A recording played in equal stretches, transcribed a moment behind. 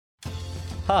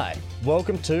Hi,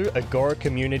 welcome to Agora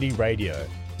Community Radio,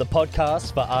 the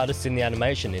podcast for artists in the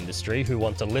animation industry who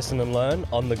want to listen and learn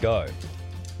on the go.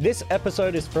 This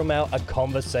episode is from our A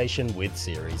Conversation With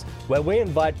series, where we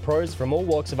invite pros from all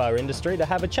walks of our industry to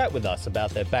have a chat with us about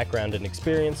their background and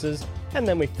experiences, and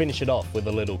then we finish it off with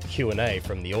a little Q&A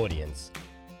from the audience.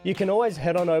 You can always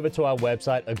head on over to our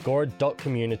website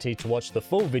agora.community to watch the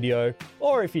full video,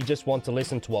 or if you just want to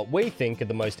listen to what we think are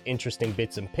the most interesting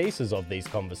bits and pieces of these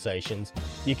conversations,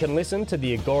 you can listen to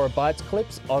the Agora Bytes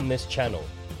clips on this channel.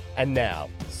 And now,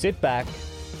 sit back,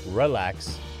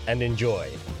 relax, and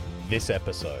enjoy this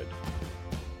episode.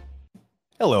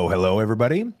 Hello,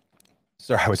 everybody.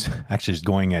 Sorry, I was actually just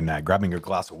going and grabbing a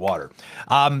glass of water.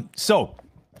 So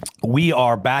we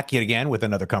are back yet again with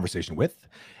another conversation with.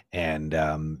 And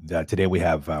today we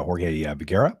have Jorge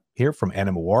Vigara here from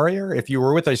Anima Warrior. If you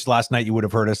were with us last night, you would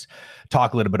have heard us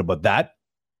talk a little bit about that.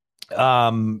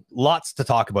 Lots to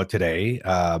talk about today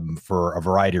for a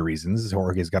variety of reasons.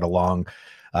 Jorge's got a long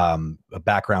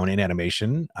background in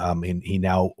animation. And he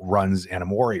now runs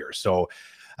Anima Warrior. So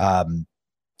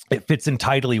it fits in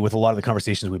tidily with a lot of the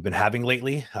conversations we've been having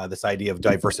lately. This idea of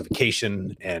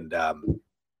diversification and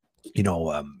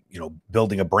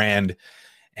building a brand.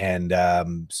 And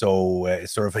so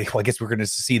sort of, I guess we're going to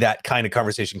see that kind of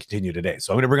conversation continue today.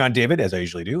 So I'm going to bring on David, as I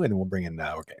usually do, and then we'll bring in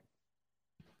Jorge.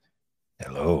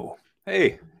 Hello.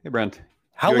 Hey, Brent.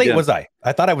 How late was I?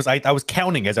 I thought I was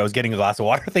counting as I was getting a glass of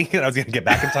water, thinking I was going to get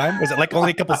back in time. Was it like only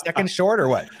a couple seconds short or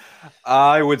what?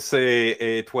 I would say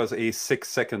it was a 6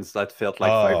 seconds that felt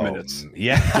like 5 minutes.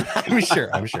 Yeah, I'm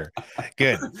sure.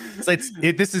 Good. So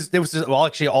it was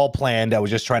actually all planned. I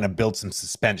was just trying to build some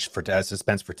suspense for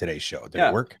today's show. Did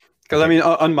it work? Because I mean,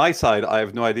 on my side, I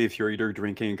have no idea if you're either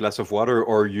drinking a glass of water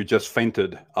or you just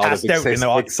fainted out of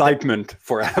excitement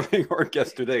for having our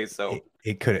guest today. So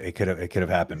it could have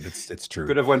happened. It's true.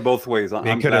 Could have went both ways.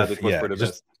 I'm glad it was for the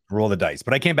best. Roll the dice,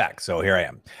 but I came back, so here I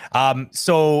am.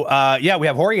 We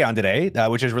have Jorge on today,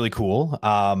 which is really cool.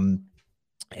 I mean,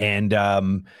 do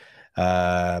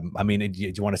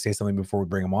you want to say something before we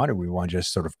bring him on, or we want to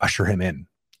just sort of usher him in?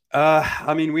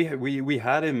 I mean, we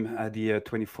had him at the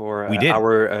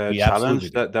 24-hour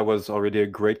challenge. That was already a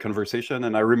great conversation,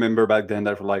 and I remember back then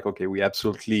that we're like, okay, we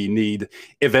absolutely need.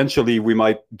 Eventually, we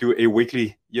might do a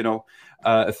weekly,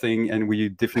 thing, and we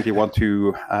definitely want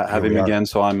to have him again.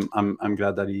 So I'm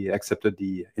glad that he accepted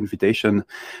the invitation.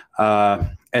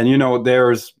 And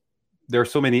there are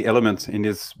so many elements in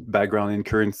his background and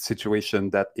current situation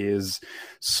that is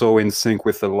so in sync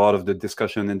with a lot of the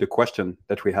discussion and the question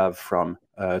that we have from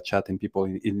chat and people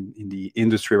in the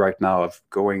industry right now of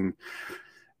going,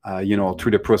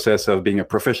 through the process of being a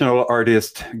professional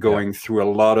artist, going through a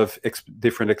lot of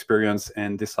different experience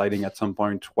and deciding at some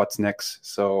point what's next.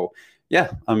 So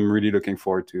yeah, I'm really looking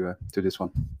forward to this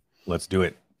one. Let's do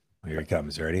it. Here he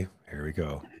comes. Ready? Here we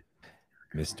go.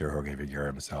 Mr. Jorge Vigara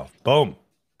himself. Boom.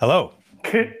 Hello.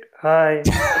 Hi.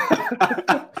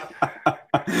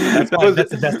 That's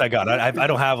the best I got. I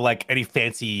don't have like any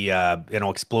fancy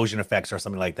explosion effects or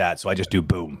something like that. So I just do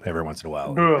boom every once in a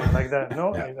while. Boom, like that.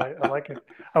 No, yeah. I like it.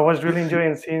 I was really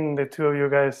enjoying seeing the two of you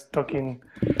guys talking.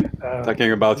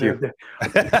 Talking about you.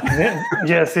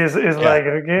 Yes, it's like,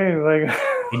 okay, like.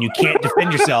 And you can't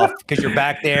defend yourself because you're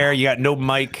back there. You got no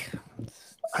mic.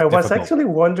 I was actually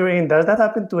wondering, does that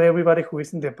happen to everybody who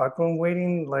is in the background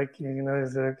waiting? Like,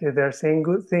 is they're saying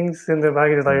good things in the back.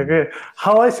 It's like, okay,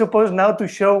 how I suppose now to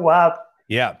show up?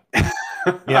 Yeah.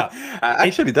 Yeah.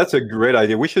 Actually, that's a great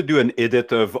idea. We should do an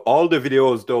edit of all the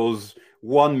videos, those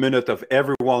 1 minute of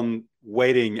everyone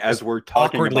waiting as we're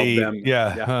talking awkwardly, about them.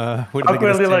 Yeah.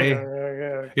 Awkwardly, like,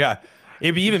 yeah.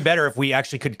 It'd be even better if we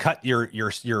actually could cut your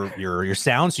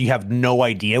sound so you have no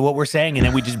idea what we're saying, and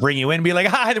then we just bring you in and be like,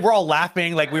 hi, we're all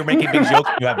laughing like we were making big jokes.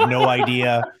 You have no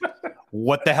idea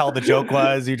what the hell the joke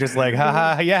was. You're just like,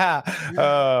 ha, yeah.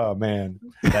 Oh man,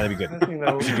 that'd be good. I think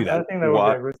that would be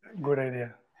a good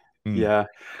idea. Yeah.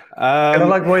 I don't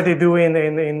like what they do in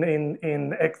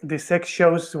the sex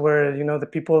shows where the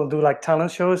people do like talent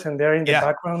shows and they're in the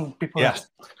background. People.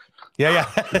 Yeah.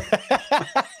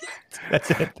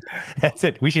 That's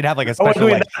it. We should have like a special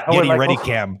Getting Ready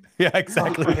cam. Yeah,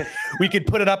 exactly. We could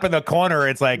put it up in the corner.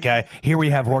 It's like here we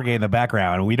have Jorge in the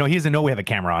background. He doesn't know we have a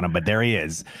camera on him, but there he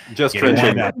is. Just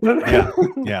stretching.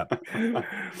 Yeah.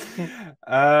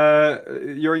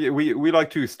 We like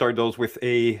to start those with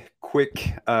a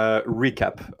quick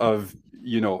recap of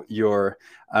your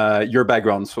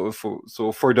background. So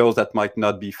for those that might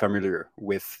not be familiar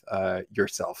with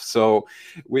yourself, so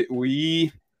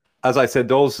we as I said,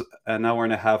 those an hour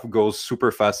and a half goes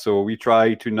super fast. So we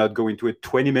try to not go into a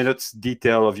 20 minutes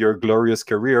detail of your glorious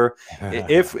career.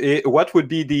 What would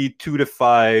be the 2 to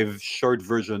 5 short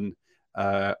version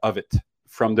of it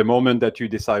from the moment that you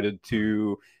decided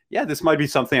to, yeah, this might be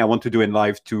something I want to do in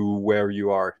life, to where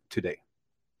you are today?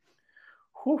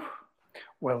 Whew.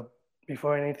 Well,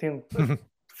 before anything,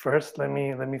 first, let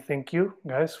me thank you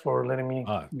guys for letting me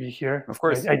be here. Of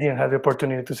course. I didn't have the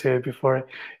opportunity to say it before,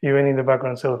 even in the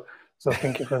background. So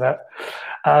thank you for that.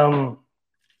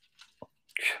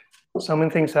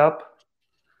 Summing things up,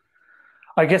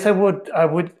 I guess I would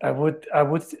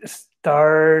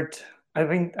start. I've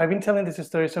been telling this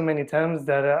story so many times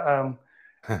that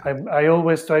I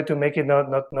always try to make it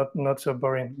not so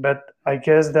boring. But I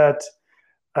guess that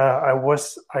I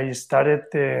started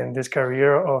this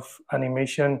career of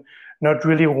animation not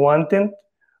really wanting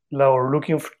or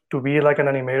looking to be like an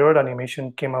animator.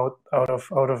 Animation came out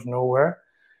of nowhere,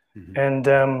 and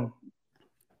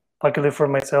luckily for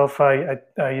myself,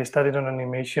 I studied on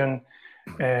animation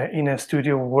in a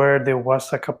studio where there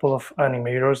was a couple of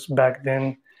animators back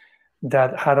then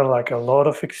that had a lot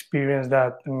of experience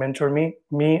that mentored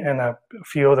me and a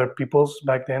few other peoples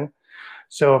back then.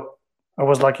 So I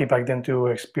was lucky back then to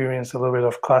experience a little bit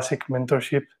of classic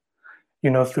mentorship,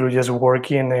 through just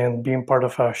working and being part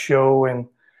of a show, and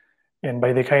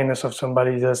by the kindness of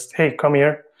somebody, just, hey, come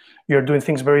here, you're doing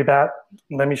things very bad,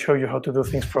 let me show you how to do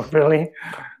things properly.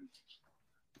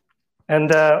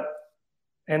 And I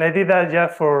did that, yeah,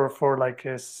 for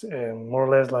more or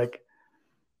less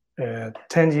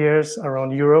 10 years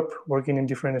around Europe, working in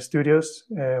different studios,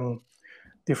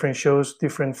 different shows,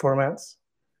 different formats,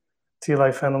 till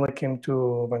I finally came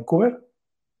to Vancouver.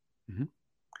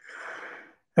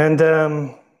 And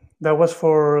that was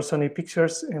for Sony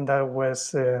Pictures, and that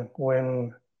was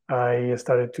when I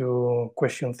started to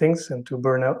question things and to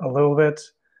burn out a little bit,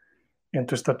 and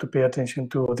to start to pay attention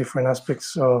to different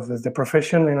aspects of the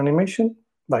profession in animation,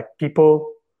 like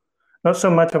people, not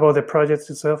so much about the projects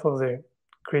itself, of the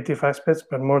creative aspects,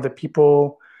 but more the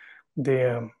people,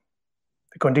 the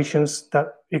conditions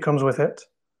that it comes with it.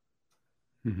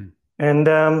 And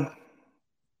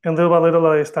little by little,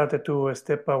 I started to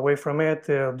step away from it,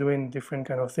 doing different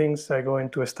kind of things. I go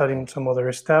into studying some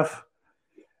other stuff.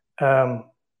 Till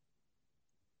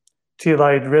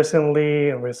I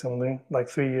recently, like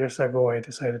 3 years ago, I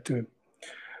decided to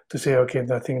say, okay,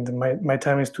 I think my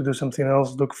time is to do something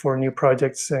else, look for new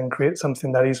projects, and create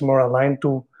something that is more aligned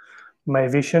to my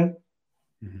vision.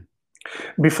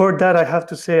 Before that, I have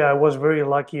to say I was very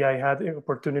lucky. I had the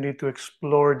opportunity to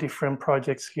explore different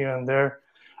projects here and there.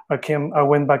 I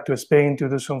went back to Spain to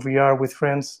do some VR with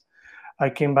friends. I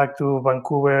came back to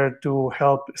Vancouver to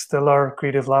help Stellar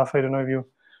Creative Lab. I don't know if you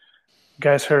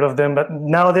guys heard of them, but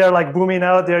now they're like booming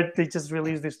out. They just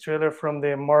released this trailer from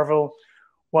the Marvel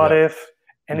What If,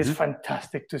 and it's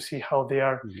fantastic to see how they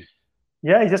are.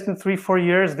 Yeah, just in 3-4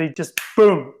 years, they just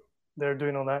boom, they're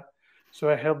doing all that. So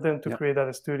I helped them to create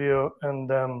that studio, and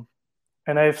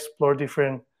I explored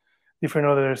different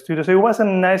other studios. So it was a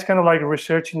nice kind of like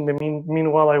research in the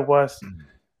meanwhile I was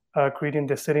creating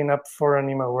the setting up for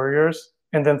Anima Warriors.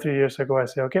 And then 3 years ago, I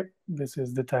said, okay, this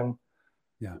is the time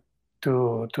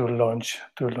to launch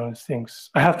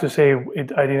things. I have to say,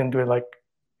 I didn't do it like,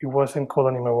 it wasn't called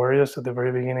Anima Warriors at the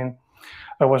very beginning.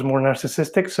 I was more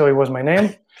narcissistic, so it was my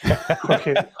name,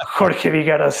 Jorge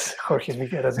Vigaras.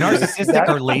 Narcissistic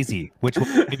or lazy, which will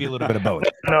maybe a little bit of both.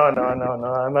 No. I'm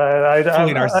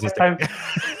fully narcissistic.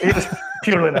 It's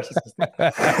purely narcissistic.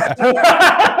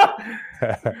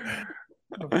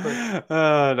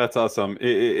 That's awesome.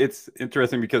 It's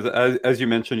interesting because, as you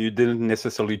mentioned, you didn't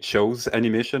necessarily choose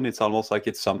animation. It's almost like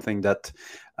it's something that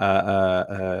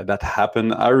that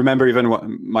happened. I remember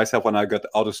even myself, when I got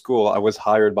out of school, I was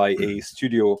hired by a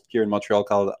studio here in Montreal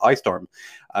called iStorm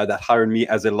that hired me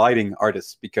as a lighting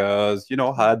artist because,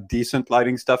 I had decent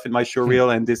lighting stuff in my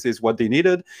showreel, and this is what they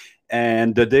needed.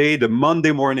 And the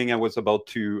Monday morning I was about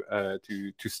to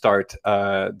start,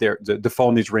 the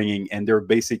phone is ringing, and they're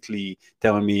basically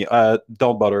telling me,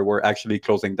 "Don't bother, we're actually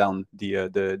closing down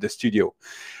the studio."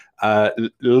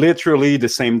 Literally the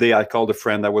same day, I called a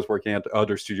friend that was working at the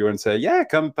other studio and said, "Yeah,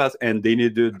 come pass." And they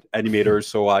needed animators,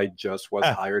 so I just was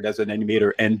hired as an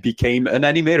animator and became an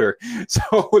animator.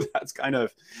 So that's kind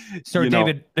of. So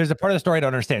David, there's a part of the story I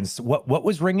don't understand. So what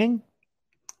was ringing?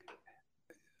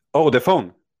 Oh, the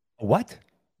phone. What?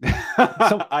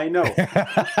 So I know.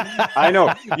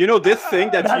 This thing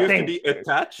that used to be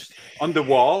attached on the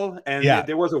wall, and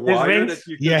there was a wire that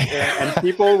you could, and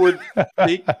people would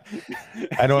speak.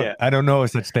 I don't know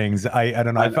such things. I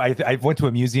don't know. I went to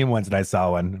a museum once and I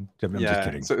saw one. I'm just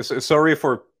kidding. So sorry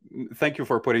for thank you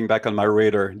for putting back on my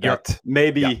radar that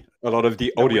maybe a lot of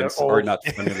the audience are not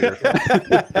familiar.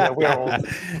 We are old.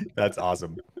 That's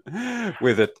awesome.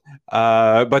 With it.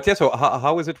 But yeah, so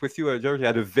how is it with you, Jorge,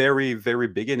 at the very, very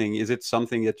beginning? Is it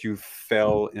something that you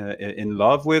fell in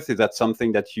love with? Is that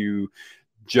something that you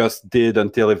just did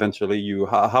until eventually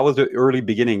how was the early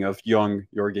beginning of young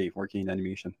Jorge working in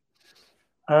animation?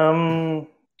 To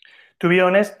be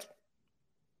honest,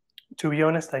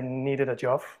 I needed a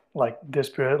job, like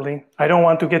desperately. I don't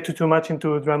want to get too much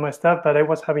into drama stuff, but I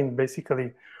was having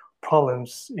basically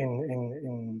problems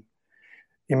in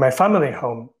my family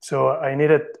home. So I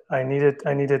needed a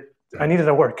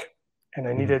work, and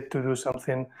I needed to do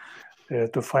something,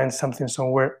 to find something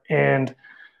somewhere. And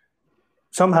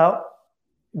somehow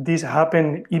this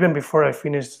happened even before I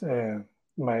finished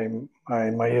my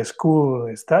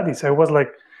school studies. I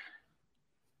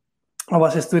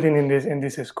was studying in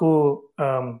this school.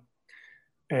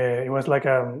 It was like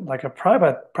a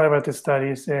private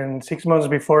studies, and 6 months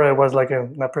before I was like a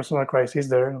personal crisis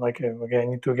there. Like okay, I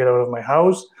need to get out of my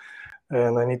house,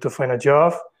 and I need to find a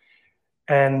job.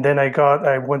 And then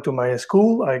I went to my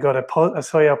school. I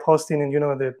saw a posting, and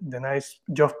the nice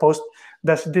job post.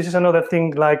 This is another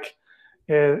thing like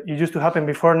it used to happen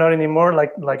before, not anymore.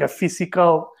 Like a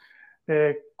physical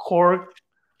core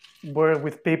were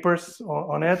with papers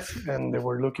on it, and they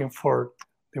were looking for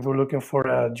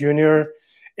a junior,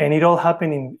 and it all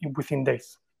happened within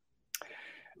days.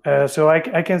 So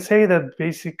I can say that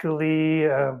basically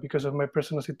because of my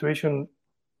personal situation,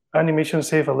 animation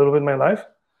saved a little bit my life,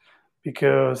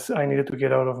 because I needed to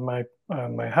get out of my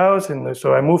house, and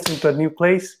so I moved into a new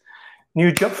place,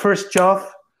 new job, first job.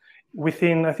 I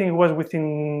think it was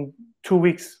within 2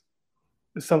 weeks,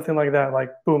 something like that.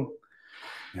 Like boom.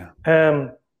 Yeah.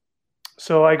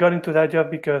 So I got into that job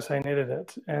because I needed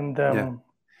it, and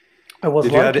I was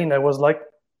lucky.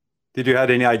 Did you have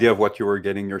any idea of what you were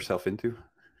getting yourself into?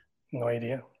 No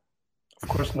idea. Of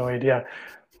course, no idea.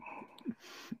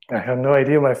 I had no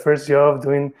idea. My first job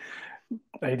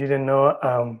I didn't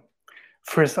know.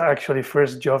 First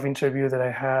job interview that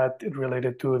I had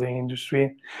related to the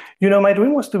industry. My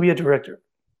dream was to be a director,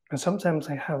 and sometimes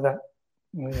I have that.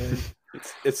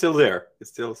 It's still there. It's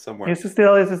still somewhere. It's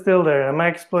still there. I might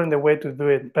explain the way to do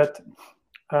it, but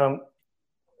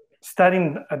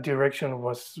studying a direction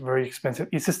was very expensive.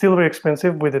 It's still very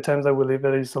expensive. With the times that we live,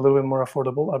 that it's a little bit more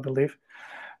affordable, I believe.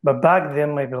 But back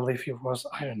then, my belief it was,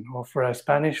 I don't know, for a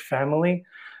Spanish family,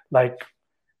 like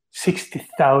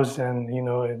 60,000.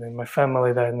 In my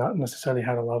family that not necessarily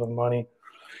had a lot of money.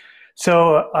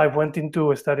 So I went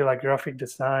into a study like graphic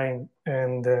design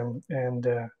and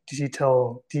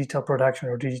digital production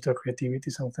or digital creativity,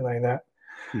 something like that.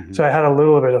 Mm-hmm. So I had a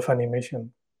little bit of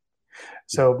animation.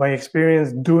 So my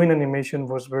experience doing animation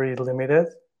was very limited.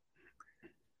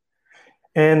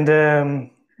 And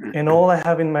all I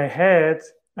have in my head,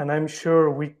 and I'm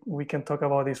sure we can talk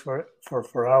about this for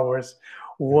hours,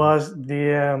 was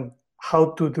the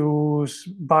how to do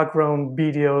background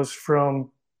videos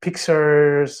from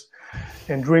Pixar's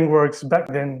and DreamWorks back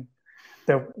then,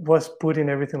 that was putting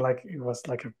everything like it was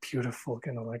like a beautiful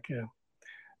kind of like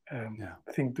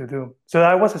thing to do. So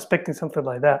I was expecting something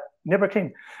like that. Never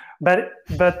came, but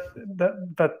that's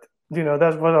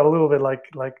what a little bit like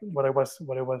what I was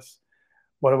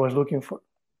looking for.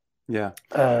 Yeah.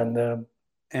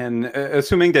 And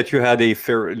assuming that you had a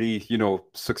fairly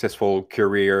successful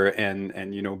career and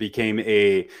became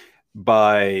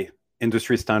by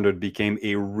industry standard became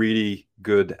a really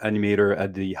good animator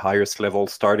at the highest level,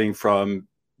 starting from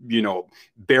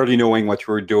barely knowing what you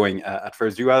were doing at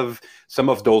first. Do you have some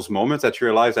of those moments that you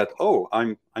realize that, oh,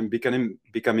 I'm becoming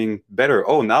better,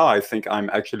 oh, now I think I'm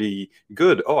actually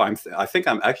good, oh, I think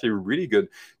I'm actually really good?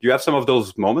 Do you have some of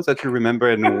those moments that you remember,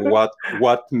 and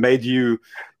what made you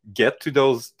get to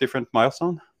those different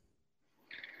milestones?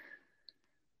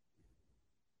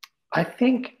 I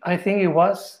think it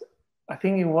was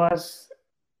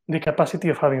the capacity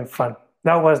of having fun.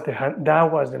 That was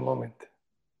the moment.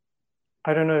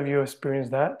 I don't know if you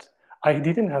experienced that. I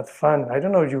didn't have fun. I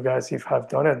don't know if you guys have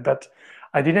done it, but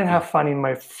I didn't have fun in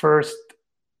my first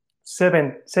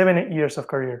 7-8 years of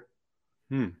career.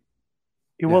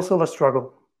 It was still a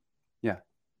struggle. Yeah.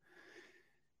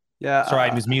 Sorry,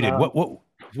 I was muted. What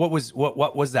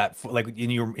was that like in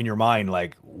your mind?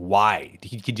 Like, why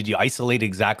did you isolate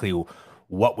exactly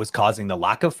what was causing the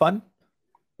lack of fun?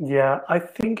 Yeah, I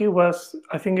think it was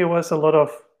a lot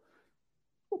of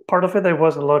part of it. There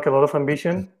was a lot of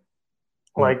ambition,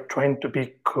 like trying to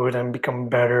be good and become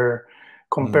better,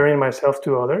 comparing myself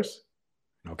to others.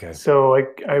 Okay. So I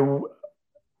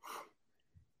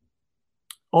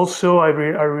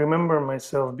remember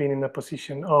myself being in a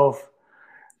position of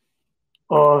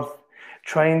of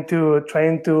trying to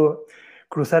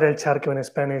cruzar el charco in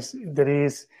Spanish, that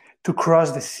is to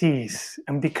cross the seas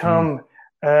and become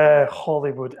a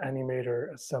Hollywood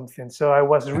animator or something. So I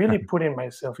was really putting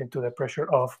myself into the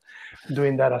pressure of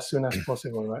doing that as soon as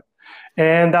possible, right?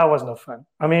 And that was no fun.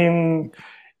 I mean,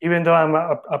 even though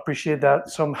I appreciate that,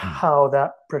 somehow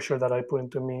that pressure that I put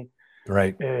into me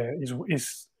right is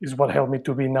what helped me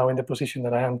to be now in the position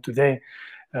that I am today.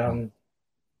 Back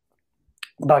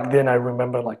then, I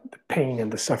remember like the pain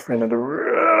and the suffering and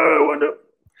the.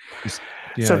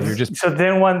 So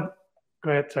then one.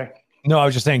 Go ahead, sorry. No, I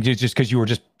was just saying, just because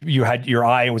you had your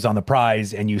eye was on the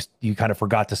prize, and you kind of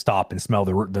forgot to stop and smell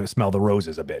the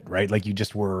roses a bit, right? Like you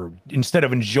just were, instead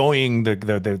of enjoying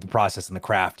the process and the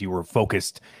craft, you were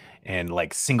focused and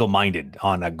like single-minded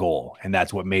on a goal, and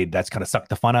that's kind of sucked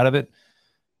the fun out of it.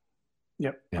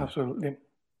 Yep, yeah. Absolutely.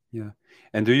 Yeah.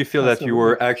 And do you feel that you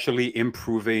were actually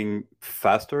improving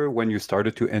faster when you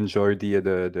started to enjoy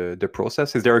the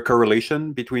process? Is there a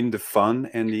correlation between the fun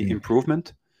and the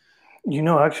improvement?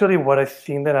 Actually, what I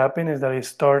think that happened is that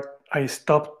I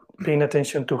stopped paying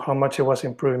attention to how much I was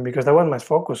improving, because that was my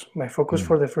focus. My focus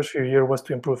for the first few years was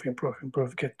to improve,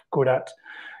 get good at,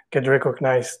 get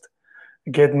recognized,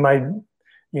 get my,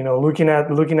 looking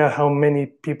at how many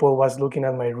people was looking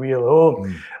at my reel.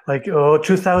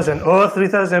 2,000,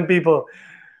 3,000 people.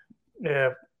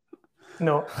 Yeah.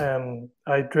 No,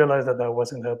 I realized that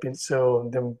wasn't helping. So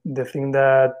the thing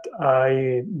that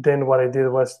what I did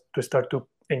was to start to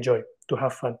enjoy, to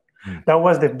have fun. That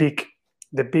was the big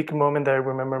moment that I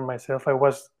remember myself. I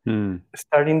was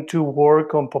starting to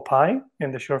work on Popeye,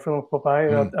 in the short film of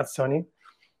Popeye at Sony.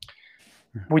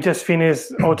 We just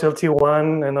finished Hotel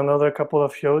T1 and another couple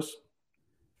of shows.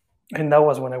 And that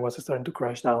was when I was starting to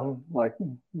crash down, like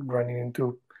running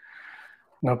into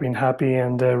not being happy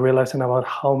and realizing about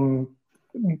how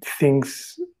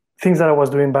things that I was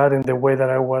doing bad in the way that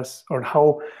I was, or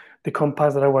how the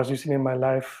compass that I was using in my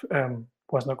life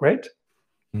was not great.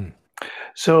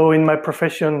 So in my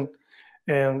profession,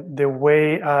 the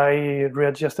way I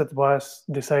readjusted was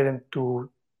deciding to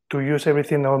use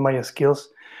everything, all my skills,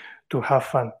 to have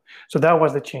fun. So that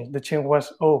was the change. The change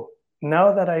was,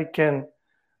 now that I can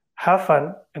have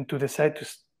fun and to decide to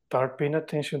start paying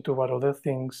attention to what other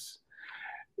things,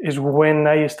 is when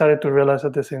I started to realize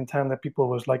at the same time that people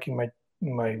was liking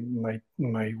my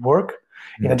work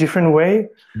in a different way.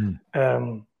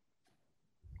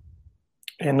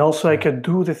 And also I could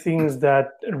do the things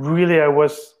that really I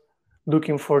was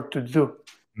looking forward to do.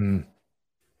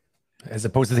 As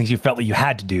opposed to things you felt like you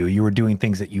had to do, you were doing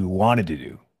things that you wanted to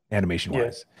do, animation-wise.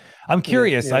 Yes. I'm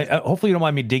curious. Yes. I hopefully you don't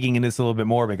mind me digging into this a little bit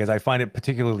more, because I find it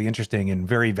particularly interesting and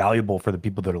very valuable for the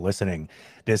people that are listening.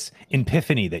 This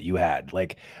epiphany that you had,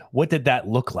 like, what did that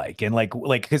look like? And like,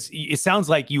 because it sounds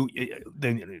like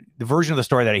the version of the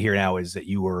story that I hear now is that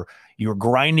you were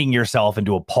grinding yourself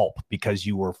into a pulp because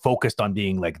you were focused on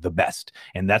being like the best,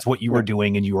 and that's what you were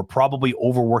doing. And you were probably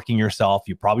overworking yourself.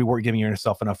 You probably weren't giving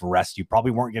yourself enough rest. You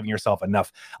probably weren't giving yourself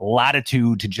enough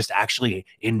latitude to just actually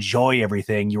enjoy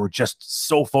everything. You were just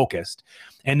so focused.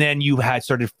 And then you had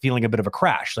started feeling a bit of a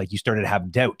crash. Like you started to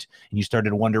have doubt, and you started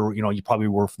to wonder, you probably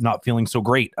were not feeling so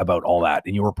great about all that,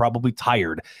 and you were probably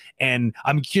tired. And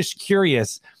I'm just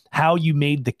curious how you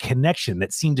made the connection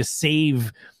that seemed to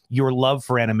save your love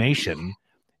for animation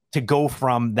to go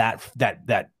from that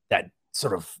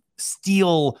sort of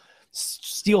steel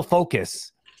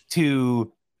focus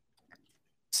to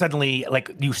suddenly,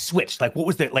 like, you switched. Like, what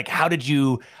was that? Like, how did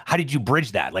you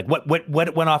bridge that? Like, what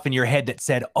went off in your head that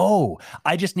said,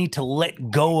 I just need to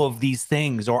let go of these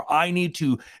things, or I need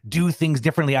to do things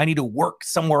differently. I need to work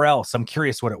somewhere else. I'm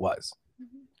curious what it was.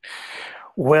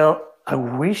 Well, I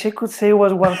wish I could say it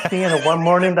was one thing, and one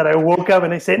morning that I woke up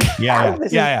and I said,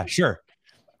 yeah, sure.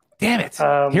 Damn it.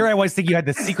 Here I was thinking you had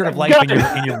the secret of life in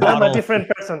your bottle. I'm a different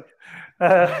person. Or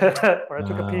I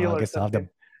took a pill or something.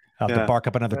 I'll have to bark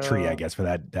up another tree, I guess, for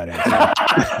that answer.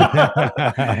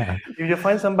 If you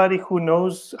find somebody who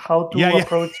knows how to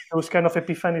approach those kind of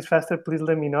epiphanies faster, please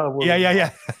let me know.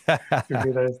 Yeah.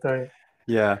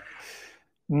 Yeah.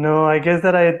 No, I guess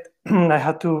that I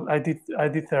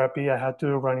did therapy. I had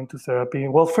to run into therapy.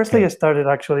 Well, firstly, I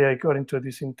got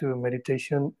introduced into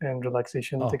meditation and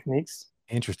relaxation techniques.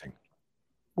 Interesting.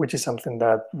 Which is something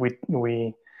that we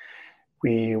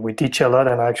teach a lot,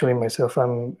 and actually myself,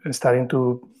 I'm starting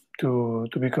to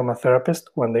become a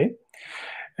therapist one day.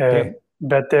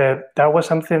 But that was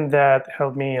something that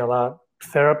helped me a lot.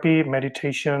 Therapy,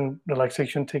 meditation,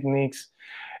 relaxation techniques,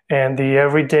 and the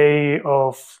everyday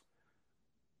of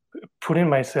putting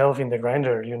myself in the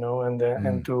grinder,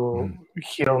 and to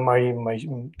heal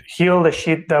heal the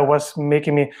shit that was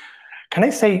making me Can I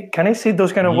say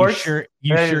those kind of words?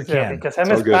 You sure can. Because I'm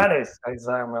Spanish.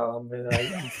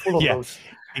 I'm full of those.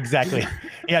 Exactly.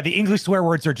 Yeah, the English swear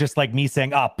words are just like me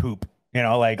saying poop. You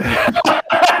know, like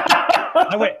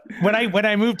when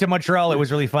I moved to Montreal, it was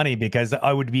really funny because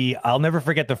I'll never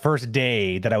forget the first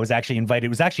day that I was actually invited. It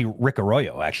was actually Rick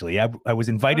Arroyo, actually. I was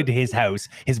invited to his house,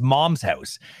 his mom's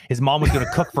house. His mom was going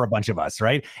to cook for a bunch of us,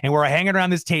 right? And we're hanging around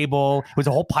this table. It was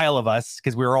a whole pile of us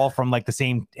because we were all from like the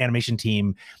same animation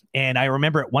team. And I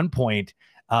remember at one point,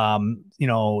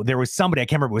 there was somebody, I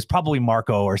can't remember, it was probably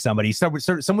Marco or somebody.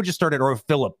 Someone just started, or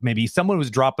Philip, maybe someone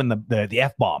was dropping the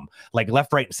F-bomb, like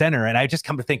left, right, and center. And I just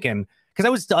come to thinking,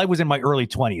 because I was in my early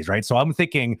 20s, right? So I'm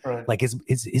thinking, like,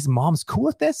 is mom's cool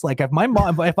with this? Like,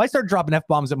 if I start dropping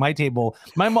F-bombs at my table,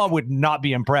 my mom would not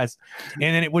be impressed.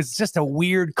 And then it was just a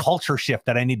weird culture shift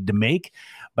that I needed to make.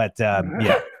 But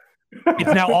yeah.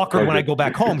 It's now awkward when I go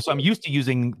back home, so I'm used to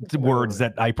using words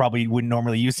that I probably wouldn't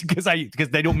normally use because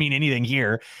they don't mean anything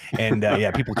here. And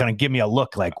people kind of give me a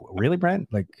look like, really, Brent?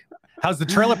 Like, how's the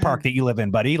trailer park that you live in,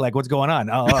 buddy? Like, what's going on?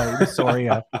 Oh, sorry.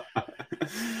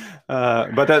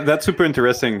 But that's super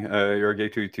interesting, Jorge,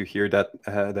 to hear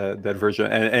that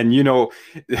version. And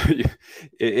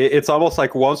it's almost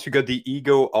like once you got the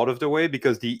ego out of the way,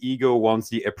 because the ego wants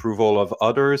the approval of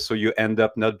others, so you end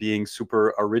up not being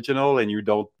super original, and you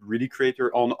don't really create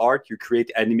your own art. You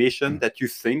create animation that you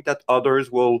think that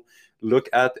others will look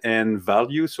at and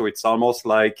value. So it's almost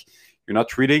like you're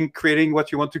not really creating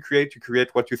what you want to create. You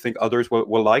create what you think others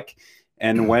will like.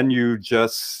 And when you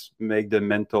just make the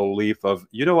mental leap of,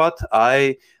 you know what,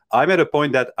 I'm at a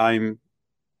point that I'm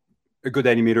a good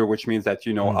animator, which means that,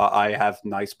 I have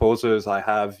nice poses. I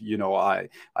have,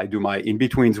 I do my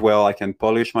in-betweens well. I can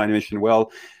polish my animation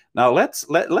well. Now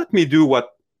let me do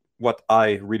what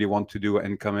I really want to do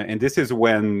and come in. And this is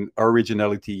when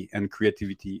originality and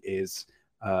creativity is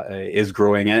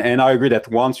growing. And I agree that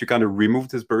once you kind of remove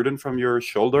this burden from your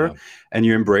shoulder and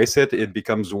you embrace it, it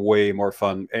becomes way more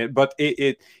fun. But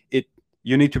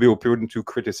you need to be open to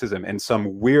criticism, and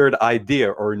some weird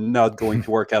idea or not going to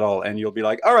work at all. And you'll be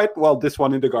like, all right, well, this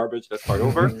one in the garbage, let's start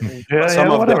over. But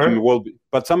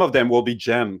some of them will be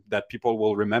gem that people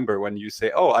will remember when you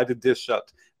say, oh, I did this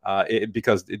shot,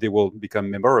 because they will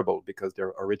become memorable because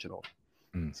they're original.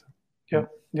 So.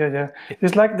 Yeah.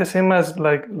 It's like the same as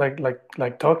like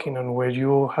talking, on where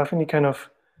you have any kind of.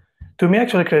 To me,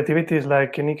 actually, creativity is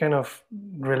like any kind of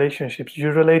relationships.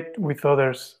 You relate with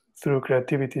others through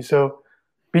creativity. So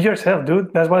be yourself,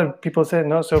 dude. That's what people say.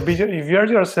 No, so if you're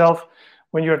yourself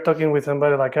when you're talking with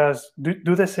somebody like us,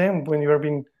 do the same when you are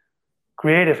being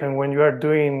creative and when you are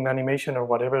doing animation or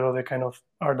whatever other kind of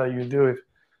art that you do.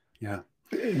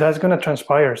 That's gonna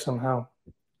transpire somehow.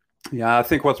 Yeah, I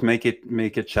think what make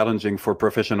it challenging for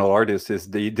professional artists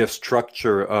is the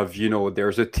structure of,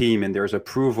 there's a team and there's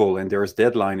approval and there's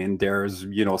deadline and there's,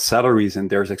 salaries and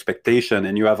there's expectation,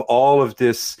 and you have all of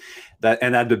this.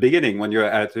 And at the beginning, when you're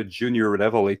at a junior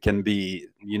level, it can be,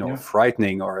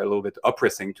 frightening or a little bit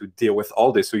oppressing to deal with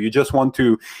all this. So you just want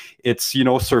to, it's,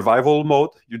 survival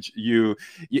mode.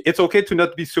 It's okay to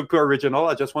not be super original.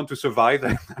 I just want to survive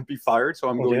and be fired. So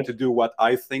I'm going to do what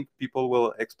I think people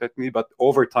will expect me. But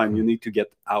over time, you need to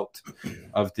get out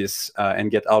of this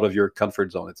and get out of your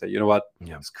comfort zone and say, you know what,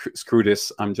 screw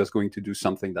this. I'm just going to do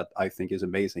something that I think is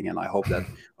amazing. And I hope that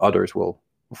others will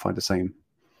find the same.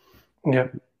 Yeah.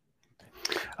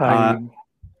 I'm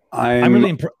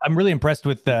really impressed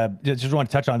with. Just want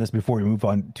to touch on this before we move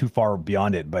on too far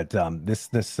beyond it. But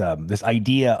this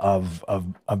idea of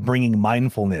bringing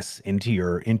mindfulness into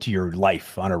your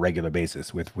life on a regular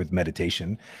basis with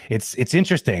meditation. It's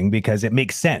interesting because it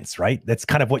makes sense, right? That's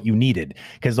kind of what you needed,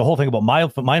 because the whole thing about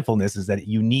mindfulness is that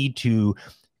you need to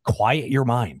quiet your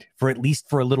mind for at least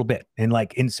for a little bit, and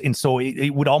so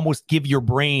it would almost give your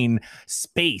brain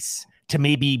space to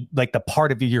maybe, like, the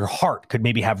part of your heart could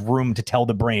maybe have room to tell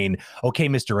the brain, okay,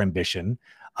 Mr. Ambition,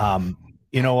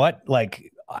 you know what?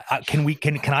 Like,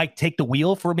 can I take the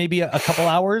wheel for maybe a couple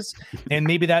hours? And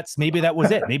maybe that was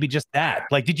it. Maybe just that.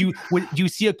 Like, do you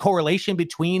see a correlation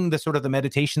between the sort of the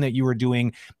meditation that you were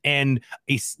doing and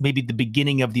maybe the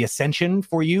beginning of the ascension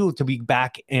for you to be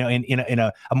back in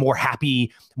a more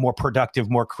happy, more productive,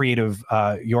 more creative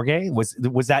Jorge? Was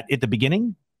that at the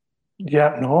beginning?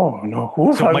 Yeah, no.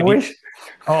 Oof, so I wish.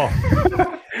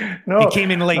 No, it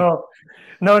came in late.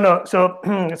 No.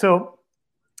 So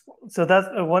that's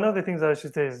one of the things that I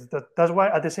should say is that's why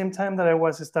at the same time that I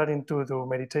was starting to do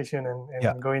meditation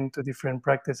and going to different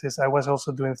practices, I was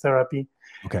also doing therapy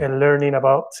and learning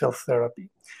about self-therapy.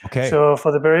 Okay. So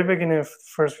for the very beginning of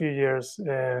first few years,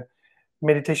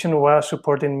 meditation was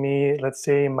supporting me, let's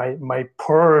say, my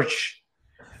purge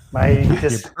my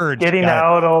just getting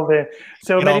out all the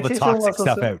meditation all the toxic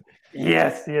stuff out.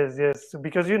 Yes.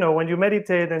 Because when you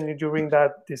meditate and during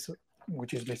that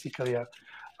which is basically a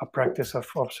practice of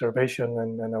observation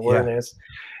and awareness,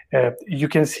 you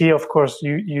can see, of course,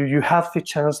 you have the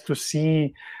chance to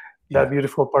see that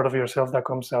beautiful part of yourself that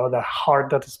comes out, that heart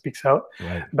that speaks out.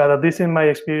 Right. But at least in my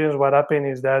experience, what happened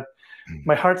is that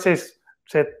my heart said,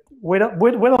 wait a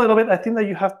little bit. I think that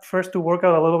you have first to work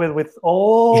out a little bit with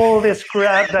all this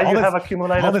crap that you have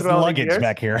accumulated all this throughout luggage the years.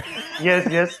 Back here.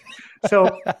 Yes.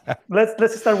 So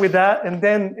let's start with that, and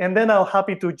then I'll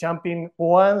happy to jump in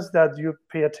once that you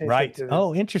pay attention. Right. To this.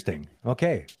 Oh, interesting.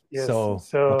 Okay. Yes. So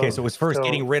it was first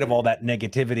getting rid of all that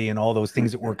negativity and all those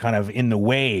things that were kind of in the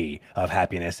way of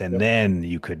happiness, and then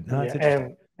you could.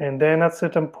 And then at a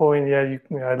certain point,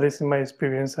 at least in my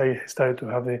experience, I started to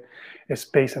have the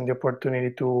space and the opportunity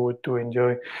to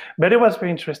enjoy. But it was very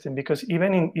interesting because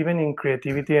even in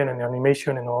creativity and in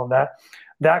animation and all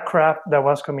that crap that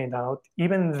was coming out,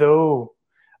 even though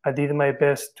I did my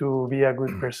best to be a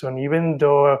good person, even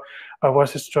though I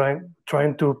was just trying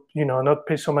to not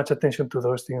pay so much attention to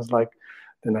those things like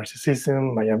the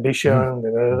narcissism, my ambition,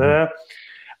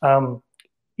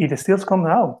 it still comes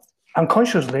out.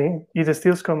 Unconsciously, it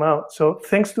still comes out. So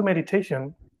thanks to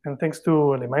meditation and thanks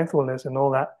to the mindfulness and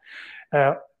all that,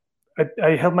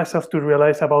 I helped myself to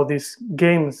realize about these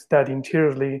games that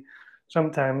interiorly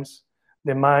sometimes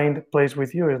the mind plays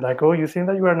with you. It's like, oh, you think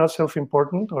that you are not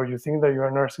self-important, or you think that you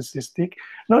are narcissistic?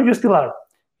 No, you still are.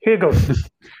 Here goes.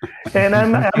 And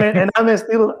I'm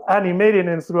still animating,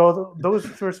 and throughout those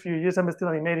first few years, I'm still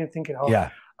animating, thinking,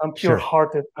 I'm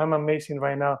pure-hearted. I'm amazing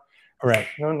right now. Right.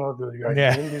 No, dude, you are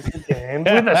doing this again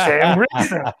with the same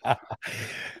reason.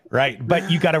 Right. But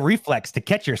you got a reflex to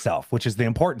catch yourself, which is the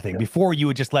important thing. Before, you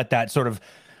would just let that sort of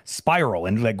spiral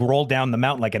and like roll down the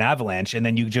mountain like an avalanche, and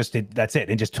then you just that's it,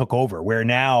 and just took over. Where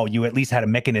now you at least had a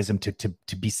mechanism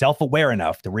to be self-aware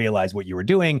enough to realize what you were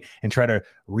doing and try to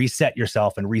reset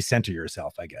yourself and recenter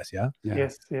yourself, I guess.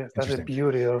 Yes, that's the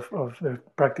beauty of the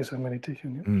practice of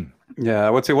meditation.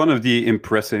 I would say one of the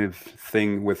impressive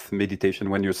thing with meditation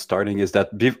when you're starting is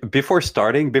that before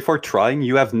trying,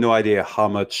 you have no idea how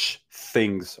much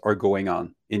things are going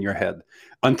on in your head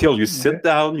until you sit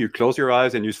down, you close your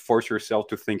eyes, and you force yourself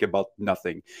to think about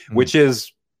nothing, which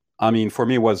is, for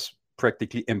me, was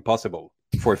practically impossible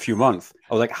for a few months.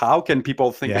 I was like, how can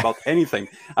people think about anything?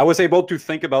 I was able to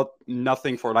think about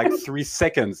nothing for like 3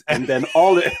 seconds, and then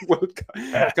all it would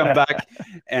come back.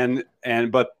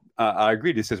 But I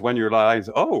agree. This is when you realize,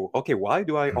 oh, okay, why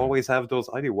do I always have those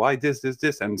ideas? Why this?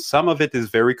 And some of it is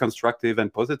very constructive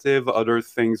and positive. Other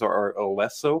things are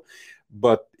less so.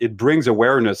 But it brings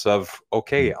awareness of,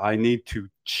 okay, I need to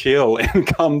chill and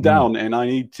calm down, and I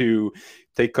need to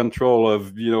take control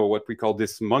of, what we call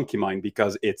this monkey mind,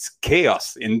 because it's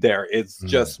chaos in there. It's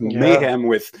just mayhem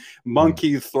with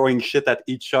monkeys throwing shit at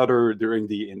each other during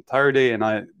the entire day. And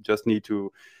I just need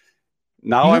to,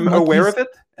 now I'm aware of it.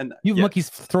 And you have monkeys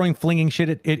flinging shit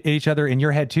at each other in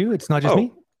your head too? It's not just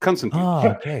me? Constantly. Oh,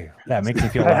 okay. That makes me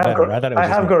feel a lot better. I thought it was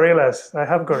I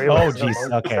have gorillas. Oh, geez.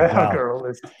 Okay. I have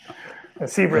gorillas.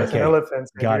 Zebras and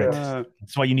elephants. Got it.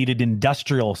 That's why you needed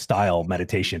industrial style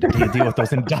meditation to deal with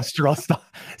those industrial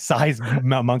size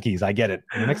monkeys. I get it.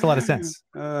 It makes a lot of sense.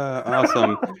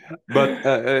 Awesome. But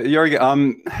Jorge,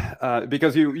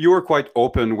 because you were quite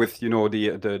open with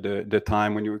the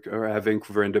time when you were at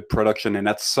Vancouver in the production, and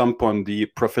at some point the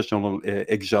professional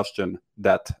exhaustion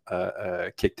that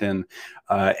kicked in,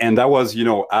 and that was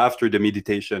after the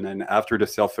meditation and after the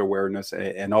self-awareness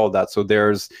and all that. So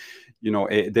there's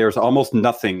almost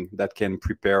nothing that can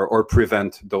prepare or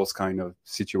prevent those kind of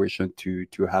situations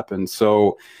to happen.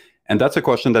 So, and that's a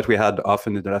question that we had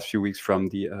often in the last few weeks from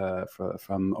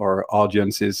from our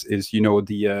audience is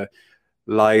the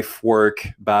life work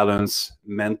balance,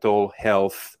 mental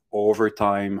health over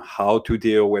time, how to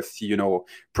deal with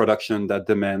production that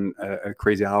demand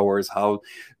crazy hours,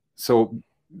 so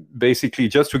basically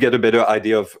just to get a better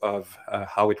idea of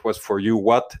how it was for you,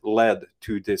 what led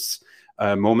to this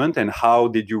moment, and how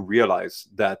did you realize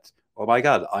that, oh my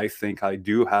God, I think I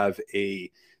do have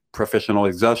a professional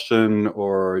exhaustion,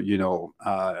 or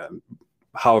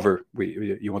however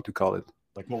you want to call it.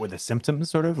 Like, what were the symptoms,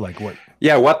 sort of like what?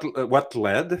 Yeah, what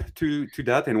led to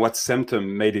that, and what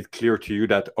symptom made it clear to you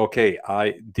that, okay,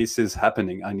 this is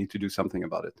happening, I need to do something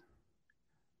about it?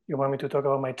 You want me to talk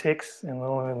about my tics and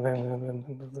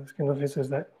those kind of things? Is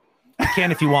that? You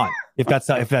can if you want. If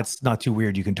that's not too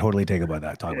weird, you can totally talk about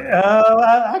that.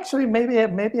 Actually, maybe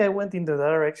I went in the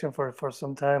direction for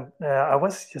some time. I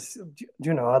was just,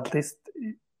 at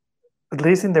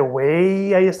least in the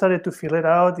way I started to feel it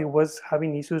out, it was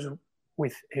having issues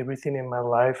with everything in my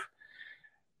life.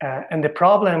 And the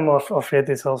problem of it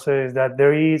is also is that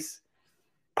there is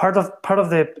part of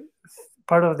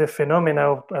the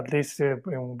phenomena, at least in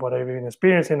what I've been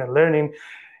experiencing and learning,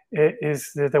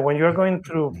 is that when you're going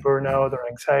through burnout or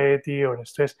anxiety or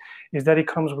stress, is that it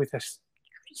comes with a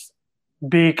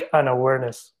big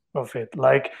unawareness of it.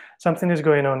 Like something is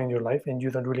going on in your life and you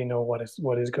don't really know what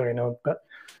is going on, but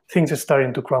things are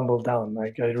starting to crumble down.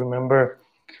 Like I remember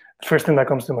the first thing that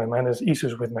comes to my mind is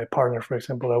issues with my partner, for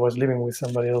example. I was living with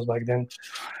somebody else back then,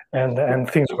 and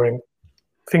things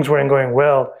weren't going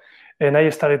well. And I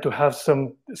started to have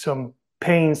some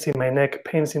pains in my neck,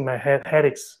 pains in my head,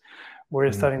 headaches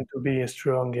were starting to be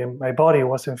strong, and my body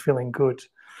wasn't feeling good.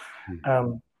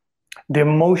 The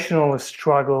emotional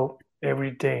struggle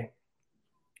every day,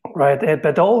 right?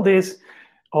 But all this,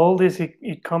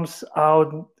 it comes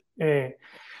out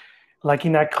like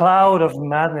in a cloud of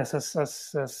madness,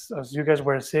 as you guys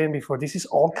were saying before. This is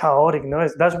all chaotic. No,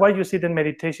 that's why you sit in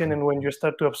meditation, and when you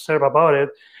start to observe about it,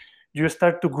 you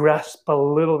start to grasp a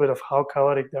little bit of how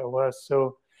chaotic that was.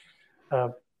 So,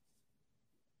 at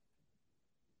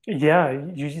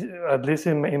least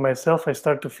in myself, I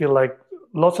start to feel like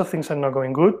lots of things are not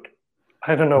going good.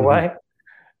 I don't know why.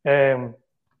 And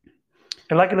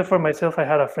luckily for myself, I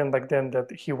had a friend back then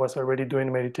that he was already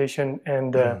doing meditation,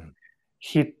 and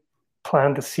he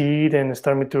planted the seed and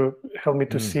started to help me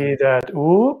to see that,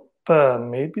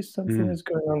 maybe something is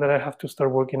going on that I have to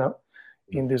start working out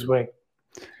in this way.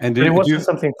 And it wasn't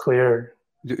something clear.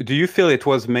 Do you feel it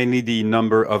was mainly the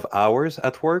number of hours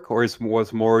at work, or it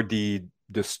was more the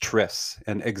stress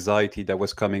and anxiety that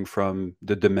was coming from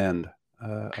the demand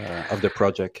of the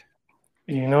project?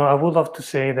 I would love to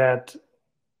say that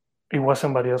it was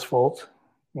somebody else's fault.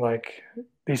 Like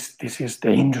this is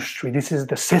the industry. This is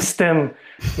the system.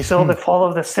 It's all the fault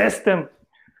of the system.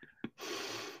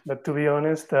 But to be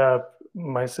honest,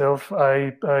 myself,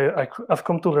 I've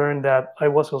come to learn that I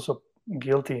was also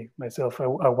guilty myself. I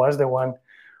was the one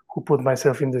who put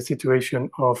myself in the situation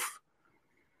of,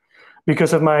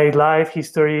 because of my life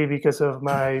history, because of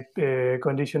my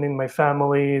condition in my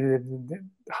family,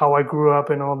 how I grew up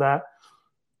and all that,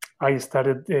 I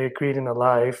started creating a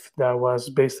life that was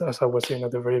based, as I was saying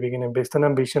at the very beginning, based on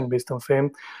ambition, based on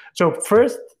fame. So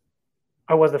first,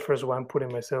 I was the first one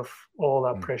putting myself all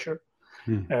that pressure.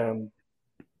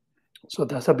 So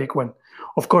that's a big one.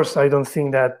 Of course, I don't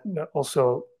think that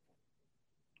also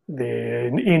the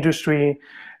industry,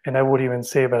 and I would even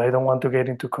say, but I don't want to get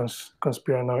into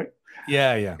conspiranoid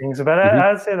things. But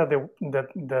I'd say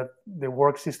that the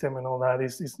work system and all that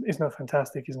is not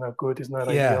fantastic. It's not good. It's not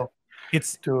ideal.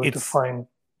 It's to find.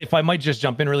 If I might just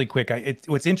jump in really quick,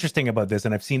 what's interesting about this,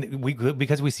 and I've seen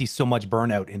because we see so much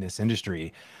burnout in this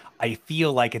industry, I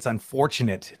feel like it's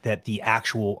unfortunate that the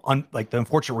actual the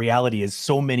unfortunate reality is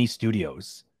so many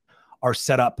studios are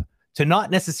set up to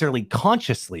not necessarily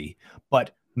consciously,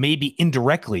 but maybe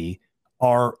indirectly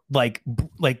are like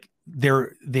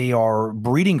they are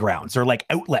breeding grounds or like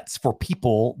outlets for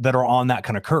people that are on that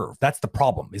kind of curve. That's the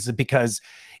problem. Is it because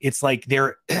it's like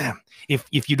they're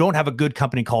if you don't have a good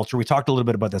company culture, we talked a little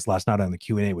bit about this last night on the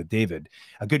Q&A with David,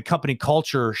 a good company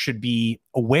culture should be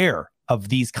aware of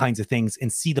these kinds of things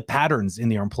and see the patterns in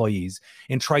their employees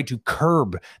and try to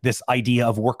curb this idea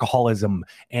of workaholism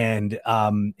and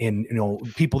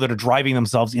people that are driving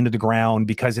themselves into the ground,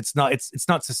 because it's not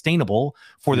sustainable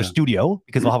for the studio,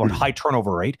 because they'll have a high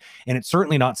turnover rate, and it's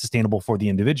certainly not sustainable for the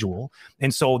individual.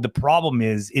 And so the problem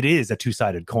is, it is a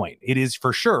two-sided coin. It is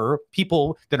for sure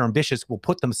people that are ambitious will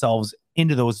put themselves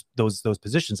into those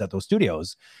positions at those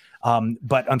studios.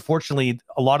 But unfortunately,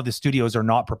 a lot of the studios are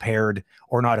not prepared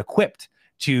or not equipped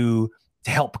to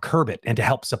help curb it and to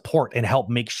help support and help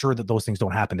make sure that those things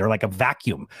don't happen. They're like a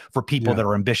vacuum for people that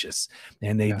are ambitious,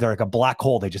 and they're like a black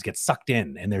hole. They just get sucked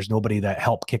in, and there's nobody that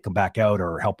help kick them back out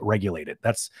or help regulate it.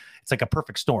 It's like a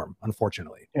perfect storm,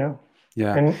 unfortunately. Yeah.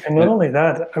 And not only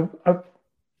that,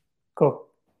 go.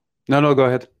 No, go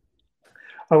ahead.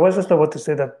 I was just about to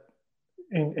say that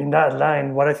in that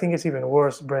line, what I think is even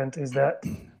worse, Brent, is that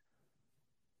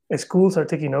schools are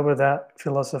taking over that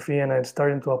philosophy and are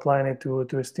starting to apply it to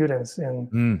students,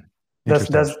 and that's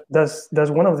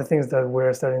one of the things that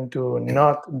we're starting to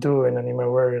not do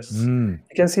anymore. Whereas you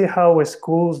can see how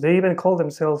schools, they even call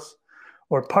themselves,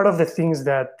 or part of the things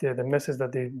that the message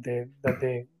that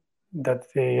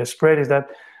they spread is that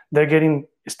they're getting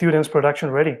students production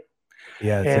ready.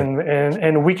 Yeah,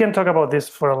 and we can talk about this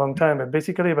for a long time, but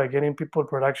basically by getting people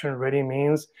production ready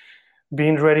means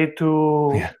being ready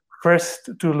to first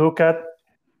to look at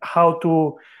how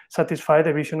to satisfy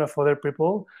the vision of other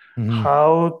people,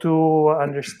 how to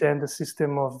understand the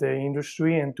system of the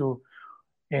industry, and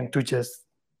to just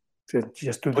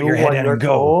just to do what you're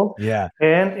told,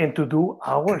 and to do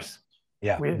hours.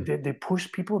 Yeah, they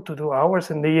push people to do hours,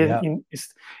 and they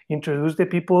introduce the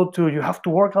people to, you have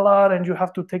to work a lot and you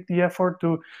have to take the effort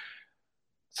to.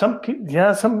 Some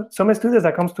students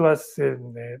that comes to us,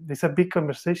 there's a big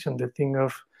conversation. The thing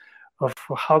of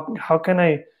how can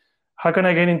I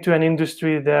get into an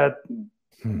industry that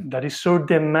is so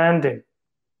demanding.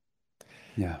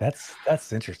 Yeah,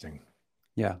 that's interesting.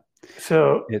 Yeah.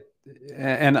 So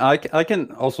and I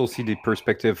can also see the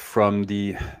perspective from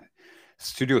the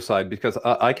studio side, because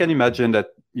I can imagine that,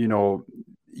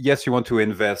 yes, you want to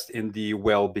invest in the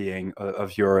well-being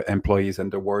of your employees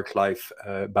and the work-life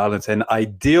balance, and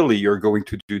ideally you're going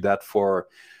to do that for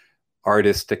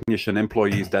artists, technician,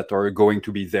 employees that are going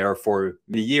to be there for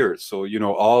many years. So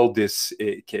all this,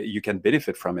 you can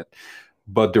benefit from it.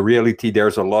 But the reality,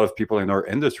 there's a lot of people in our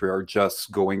industry are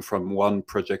just going from one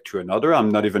project to another. I'm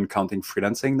not even counting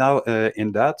freelancing now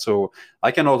in that. So I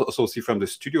can also see from the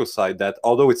studio side that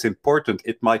although it's important,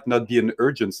 it might not be an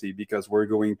urgency, because we're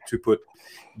going to put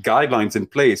guidelines in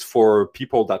place for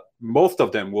people that most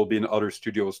of them will be in other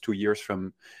studios 2 years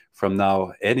from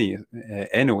now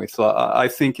anyway. So I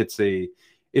think it's a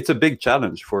big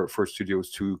challenge for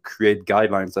studios to create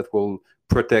guidelines that will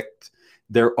protect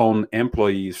their own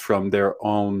employees from their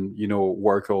own,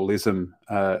 workaholism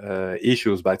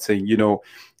issues, by saying,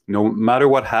 no matter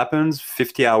what happens,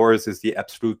 50 hours is the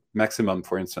absolute maximum,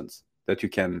 for instance, that you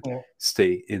can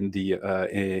stay in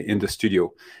the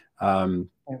studio,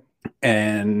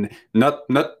 and not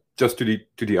just to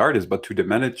the artists, but to the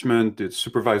management, the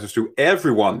supervisors, to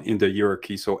everyone in the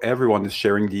hierarchy. So everyone is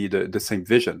sharing the same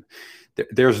vision.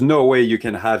 There's no way you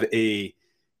can have a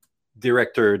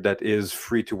director that is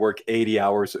free to work 80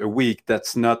 hours a week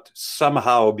that's not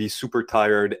somehow be super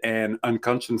tired and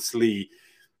unconsciously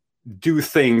do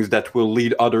things that will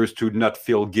lead others to not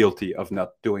feel guilty of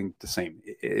not doing the same.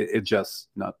 It's just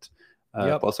not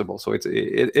possible. So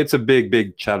it's a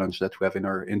big challenge that we have in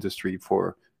our industry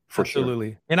for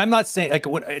Absolutely. Sure. And I'm not saying,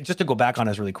 just to go back on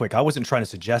this really quick, I wasn't trying to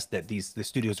suggest that the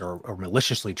studios are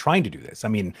maliciously trying to do this. I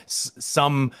mean,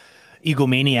 some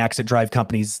egomaniacs that drive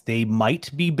companies, they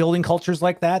might be building cultures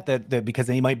like that because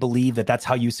they might believe that that's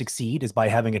how you succeed, is by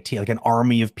having a team, like an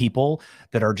army of people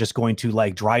that are just going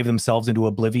to drive themselves into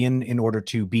oblivion in order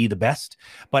to be the best.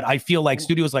 But I feel like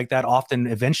studios like that often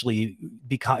eventually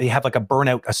they have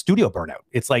a studio burnout.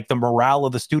 It's like the morale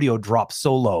of the studio drops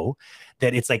so low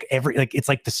that it's like it's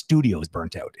like the studio is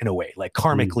burnt out in a way. Like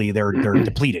karmically, they're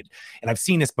depleted. And I've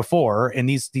seen this before. And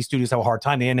these studios have a hard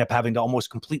time. They end up having to almost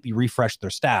completely refresh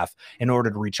their staff in order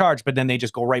to recharge. But then they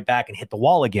just go right back and hit the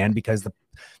wall again, because the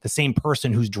same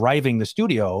person who's driving the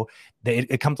studio,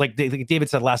 it comes like David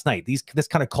said last night. This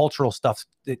kind of cultural stuff,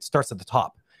 it starts at the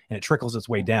top and it trickles its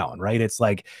way down, right? It's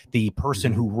like the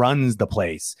person who runs the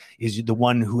place is the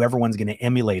one who everyone's going to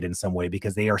emulate in some way,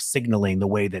 because they are signaling the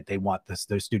way that they want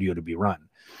their studio to be run.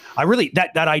 I really,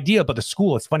 that idea about the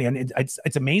school, it's funny. And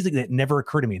it's amazing that it never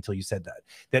occurred to me until you said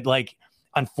that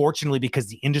unfortunately, because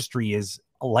the industry is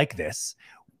like this,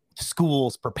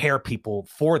 schools prepare people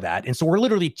for that. And so we're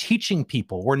literally teaching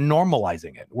people, we're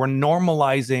normalizing it. We're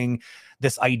normalizing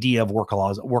this idea of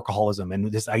workaholism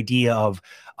and this idea of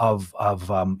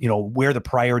where the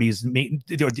priorities,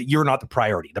 you're not the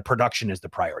priority. The production is the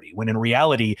priority. When in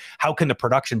reality, how can the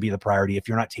production be the priority if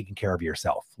you're not taking care of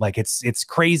yourself? Like it's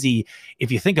crazy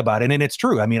if you think about it. And it's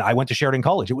true. I mean, I went to Sheridan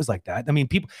College. It was like that. I mean,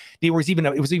 it was even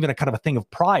a kind of a thing of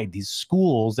pride, these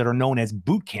schools that are known as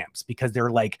boot camps, because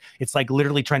it's like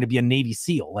literally trying to be a Navy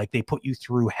SEAL. Like they put you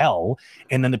through hell.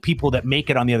 And then the people that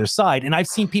make it on the other side, and I've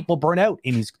seen people burn out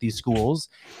in these schools,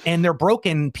 and they're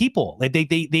broken people. Like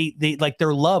they like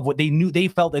their love, what they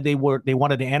felt that they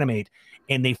wanted to animate,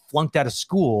 and they flunked out of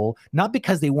school, not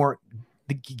because they weren't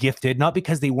gifted, not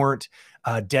because they weren't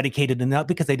dedicated, and not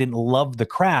because they didn't love the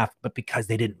craft, but because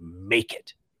they didn't make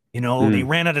it. They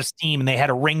ran out of steam, and they had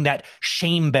to ring that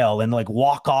shame bell and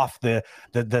walk off the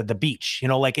beach.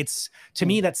 It's, to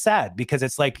me, that's sad, because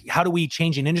it's like, how do we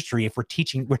change an industry if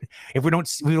we don't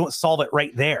solve it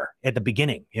right there at the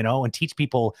beginning, and teach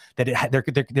people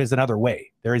that there's another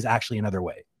way. There is actually another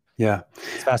way. Yeah,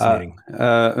 it's fascinating.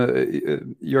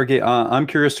 Jorge, I'm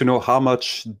curious to know, how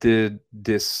much did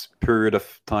this period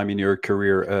of time in your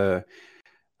career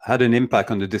had an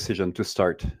impact on the decision to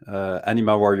start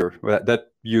Anima Warrior? That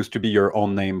used to be your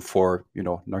own name for,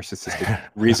 narcissistic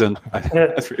reason,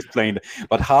 as we explained.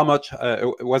 But how much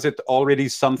was it already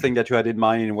something that you had in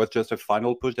mind, and was just a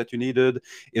final push that you needed?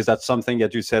 Is that something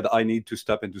that you said, I need to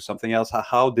stop and do something else?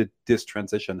 How did this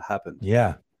transition happen?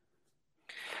 Yeah.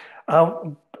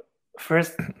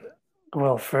 First,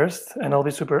 Well, first, and I'll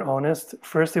be super honest,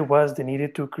 first it was the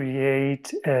needed to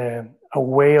create a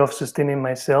way of sustaining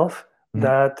myself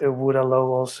that would allow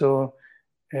also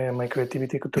my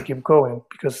creativity to keep going,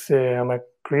 because I'm a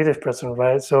creative person,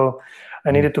 right? So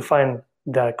I needed to find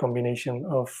that combination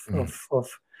of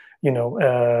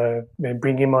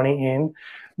bringing money in,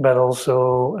 but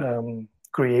also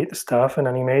create stuff and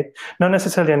animate. Not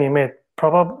necessarily animate.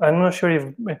 Probably, I'm not sure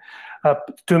if.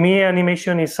 To me,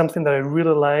 animation is something that I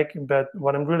really like, but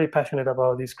what I'm really passionate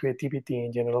about is creativity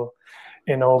in general,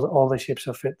 and all the shapes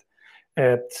of it.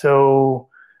 So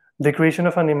the creation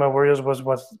of Anima Warriors was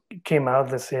what came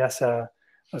out, let's say, as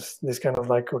this kind of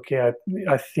like, okay,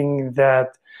 I think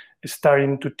that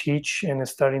starting to teach and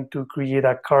starting to create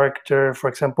a character, for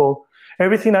example,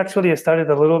 everything actually started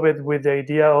a little bit with the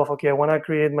idea of, okay, I want to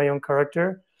create my own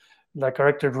character, the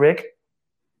character Rick,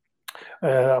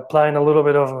 applying a little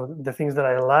bit of the things that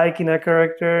I like in a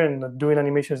character and doing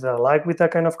animations that I like with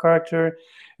that kind of character,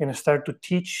 and start to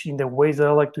teach in the ways that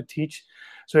I like to teach.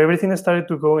 So everything started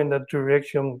to go in that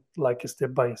direction, like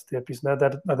step by step. It's not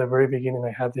that at the very beginning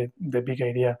I had the big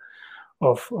idea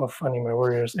of Anime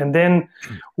Warriors. And then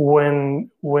when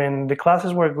the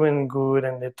classes were going good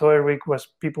and the toy rig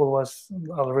people was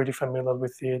already familiar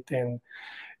with it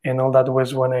and all that,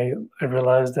 was when I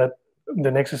realized that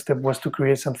the next step was to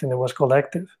create something that was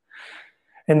collective.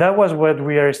 And that was what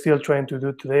we are still trying to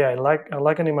do today. I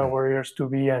like Anima Warriors to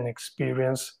be an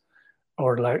experience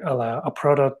or like a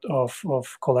product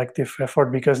of collective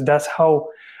effort, because that's how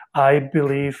I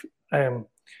believe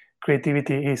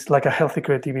creativity is, like a healthy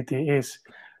creativity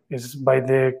is by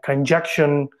the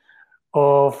conjunction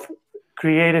of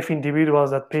creative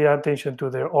individuals that pay attention to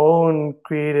their own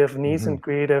creative needs and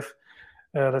creative,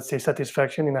 let's say,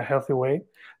 satisfaction in a healthy way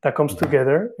that comes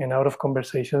together, and out of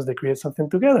conversations they create something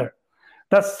together.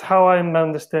 That's how I'm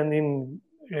understanding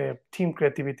team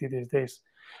creativity these days.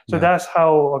 So that's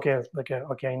how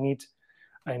I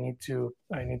need to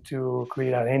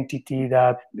create an entity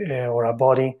that or a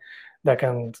body that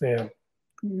can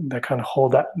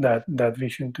hold that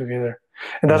vision together.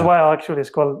 And that's why actually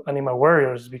it's called Anima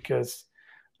Warriors, because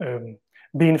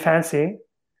being fancy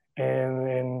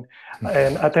and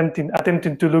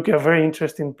attempting to look a very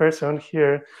interesting person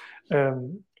here,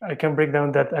 I can break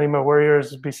down that Anima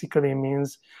Warriors basically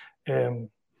means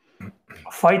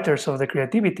fighters of the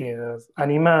creativity.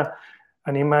 Anima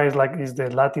is the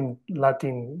Latin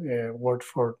word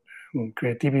for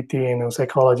creativity, and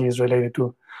psychology is related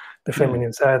to the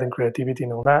feminine side and creativity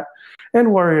and all that.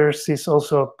 And warriors is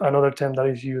also another term that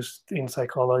is used in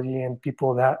psychology, and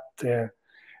people that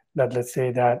let's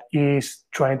say that is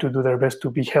trying to do their best to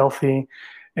be healthy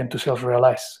and to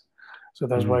self-realize. So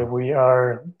that's why we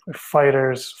are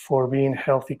fighters for being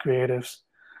healthy creatives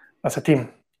as a team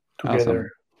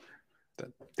together.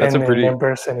 Awesome. That's and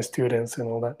members and students and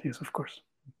all that. Yes, of course.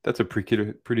 That's a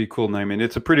pretty cool name, and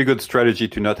it's a pretty good strategy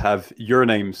to not have your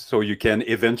names, so you can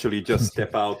eventually just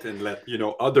step out and let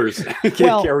others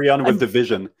carry on with the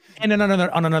vision. And then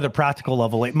on another practical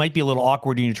level, it might be a little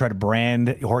awkward when you try to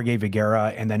brand Jorge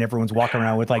Vigara, and then everyone's walking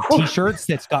around with like T-shirts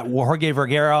that's got Jorge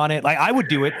Vigara on it. Like I would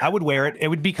do it, I would wear it. It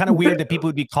would be kind of weird that people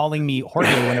would be calling me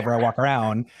Jorge whenever I walk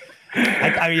around.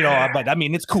 But I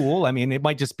mean, it's cool. I mean, it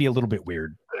might just be a little bit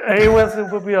weird. It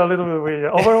would be a little bit weird.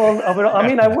 Overall, I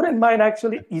mean, I wouldn't mind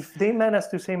actually if they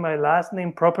managed to say my last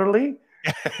name properly,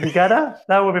 Vigara.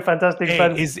 That would be fantastic. Hey,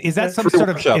 but is that some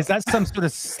sort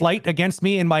of slight against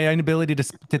me and my inability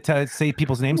to say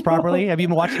people's names properly? Have you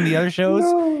been watching the other shows?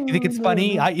 You think it's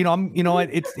funny? I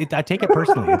take it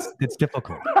personally. It's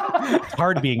difficult. It's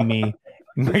hard being me,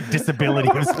 my disability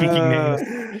of speaking names.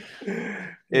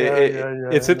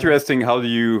 It's interesting how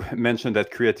you mentioned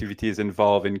that creativity is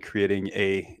involved in creating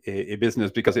a business,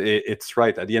 because it's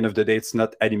right. At the end of the day, it's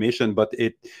not animation, but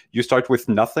you start with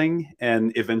nothing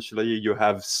and eventually you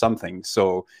have something.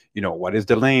 So, what is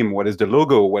the name? What is the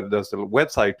logo? What does the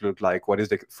website look like? What is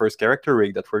the first character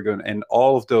rig that we're going? And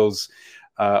all of those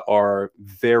are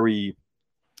very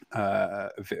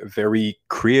very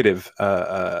creative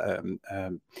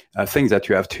things that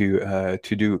you have to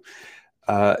do.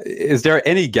 Is there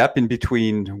any gap in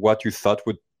between what you thought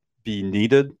would be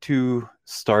needed to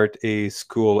start a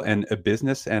school and a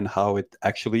business and how it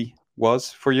actually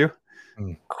was for you?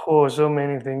 Oh, so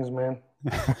many things, man.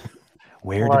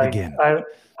 Where to begin?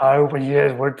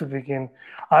 Yes, where to begin?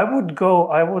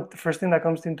 The first thing that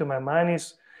comes into my mind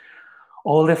is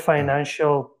all the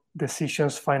financial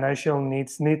decisions, financial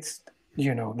needs,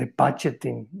 the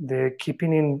budgeting, the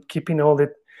keeping all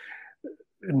the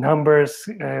numbers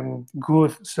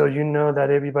good, so that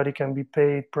everybody can be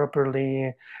paid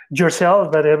properly,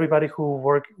 yourself, but everybody who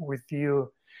work with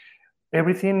you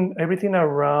everything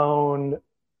around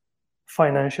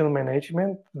financial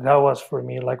management, that was for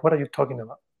me like, what are you talking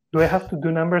about? Do I have to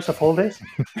do numbers of all this?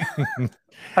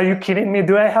 Are you kidding me?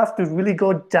 Do I have to really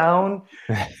go down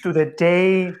to the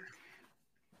day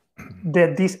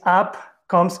that this app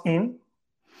comes in?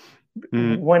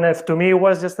 When to me it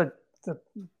was just a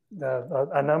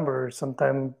number,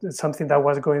 something that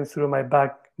was going through my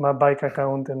bike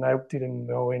account, and I didn't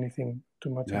know anything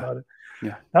too much about it.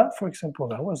 Yeah. That, for example,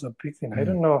 that was a big thing. I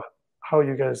don't know how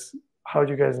you guys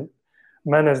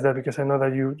manage that, because I know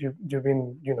that you've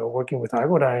been working with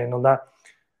Agora and all that,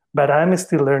 but I'm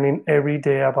still learning every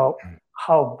day about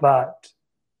how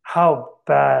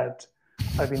bad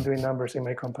I've been doing numbers in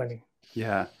my company.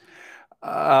 Yeah.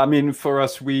 I mean, for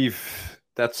us,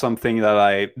 that's something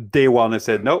that day one I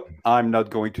said, no, I'm not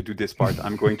going to do this part.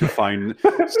 I'm going to find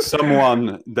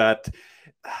someone that,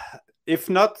 if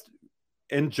not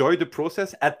enjoy the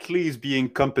process, at least being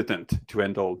competent to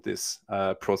handle this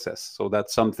process. So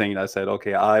that's something I said,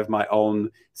 okay, I have my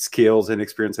own skills and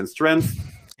experience and strength.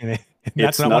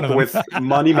 It's not with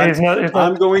money.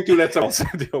 I'm going to let someone else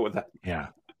deal with that. Yeah.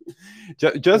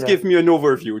 Just give me an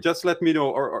overview. Just let me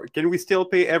know. Or can we still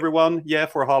pay everyone? Yeah,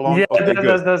 for how long? Yeah, okay,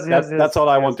 good. That's all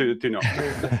I want to know.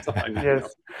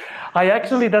 Yes. I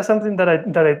actually, that's something that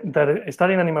I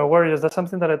studying Animal Warriors. That's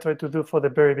something that I tried to do for the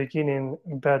very beginning,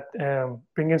 but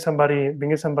bringing somebody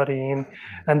in,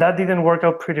 and that didn't work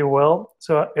out pretty well.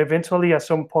 So eventually, at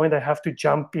some point, I have to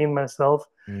jump in myself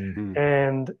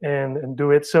and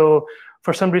do it. So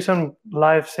for some reason,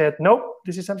 life said, nope,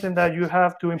 this is something that you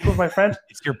have to improve, my friend.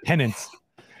 It's your penance.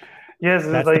 Yes,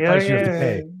 that's the price you have to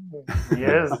pay.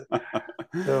 Yes.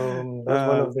 So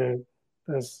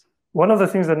that's one of the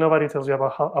things that nobody tells you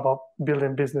about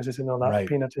building businesses and all that, right.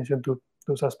 Paying attention to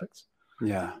those aspects.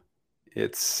 Yeah.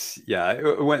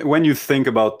 When you think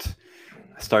about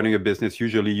starting a business,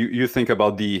 usually you think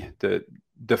about the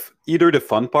either the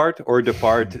fun part or the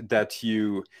part that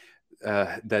you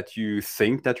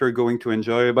think that you're going to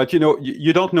enjoy, but you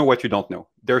don't know what you don't know.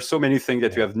 There's so many things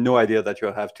that you have no idea that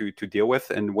you'll have to deal with,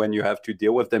 and when you have to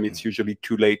deal with them, it's usually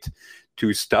too late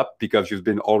to stop, because you've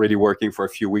been already working for a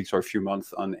few weeks or a few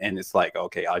months on, and it's like,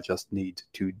 okay, I just need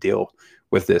to deal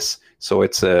with this. So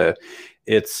it's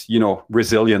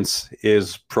resilience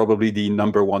is probably the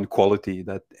number one quality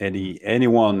that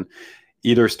anyone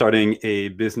either starting a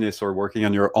business or working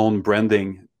on your own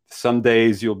branding. Some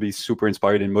days you'll be super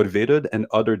inspired and motivated, and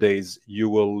other days you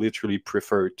will literally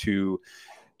prefer to,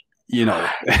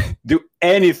 do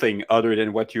anything other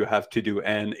than what you have to do.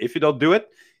 And if you don't do it,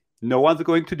 no one's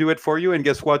going to do it for you. And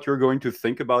guess what? You're going to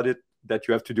think about it, that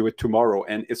you have to do it tomorrow.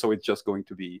 And so it's just going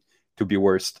to be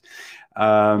worst.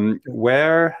 How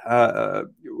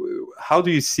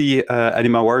do you see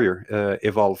Animal Warrior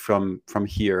evolve from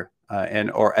here?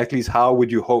 Or at least how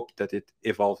would you hope that it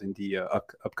evolves in the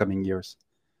upcoming years?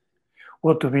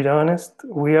 Well, to be honest,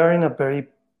 we are in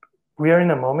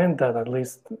a moment that, at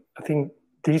least I think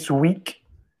this week,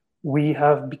 we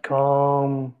have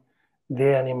become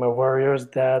the Animal Warriors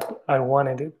that I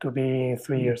wanted it to be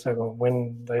 3 years ago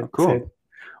when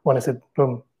I said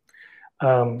boom.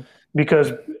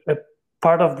 Because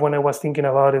part of when I was thinking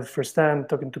about it first time,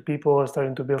 talking to people,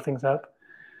 starting to build things up,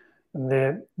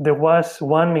 there was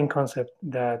one main concept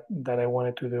that I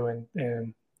wanted to do, and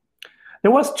there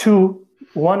was two.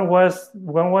 One was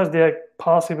the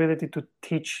possibility to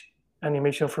teach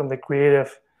animation from the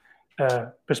creative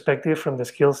perspective, from the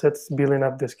skill sets, building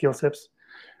up the skill sets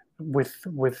with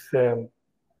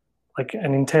like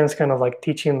an intense kind of like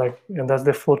teaching, and that's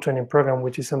the full training program,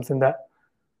 which is something that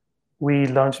we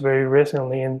launched very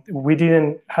recently, and we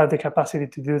didn't have the capacity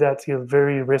to do that till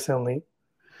very recently,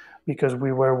 because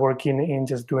we were working in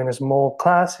just doing small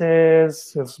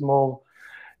classes,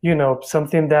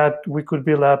 something that we could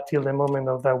build up till the moment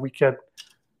of that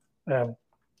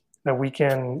we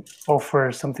can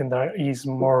offer something that is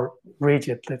more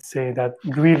rigid, let's say, that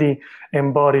really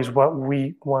embodies what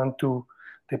we want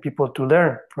the people to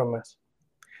learn from us.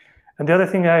 And the other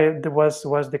thing was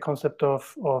the concept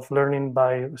of learning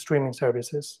by streaming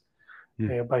services,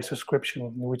 by subscription,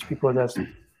 in which people just,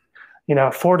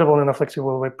 affordable and a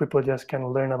flexible way, people just can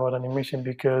learn about animation,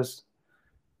 because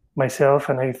myself,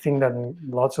 and I think that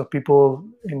lots of people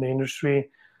in the industry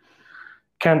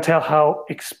can tell how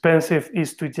expensive it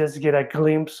is to just get a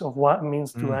glimpse of what it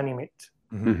means to animate,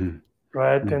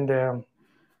 right? Mm-hmm. And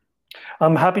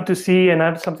I'm happy to see,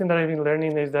 and something that I've been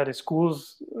learning is that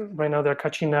schools right now, they're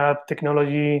catching up.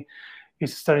 Technology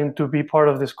is starting to be part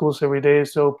of the schools every day,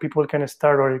 so people can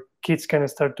start, or kids can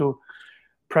start to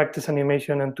practice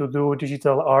animation and to do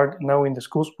digital art now in the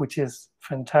schools, which is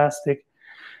fantastic.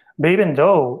 But even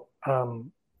though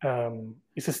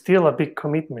it's still a big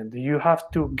commitment. You have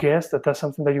to guess that that's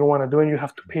something that you want to do, and you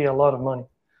have to pay a lot of money,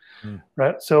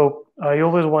 right? So I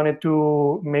always wanted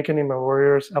to make Anima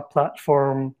Warriors a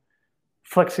platform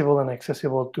flexible and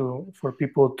accessible for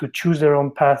people to choose their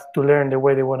own path to learn the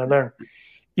way they want to learn.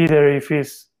 Either if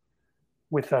it's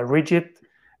with a rigid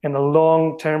and a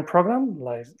long-term program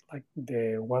like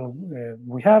the one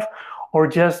we have, or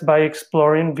just by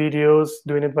exploring videos,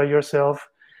 doing it by yourself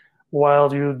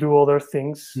while you do other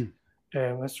things,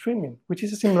 streaming, which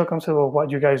is a similar concept of what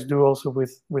you guys do also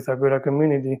with Agora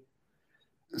community.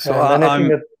 So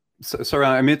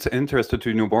I'm interested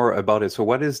to know more about it. So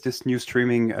what is this new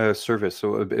streaming service?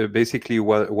 So basically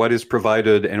what is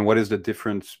provided, and what is the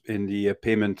difference in the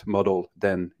payment model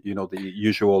than, the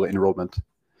usual enrollment?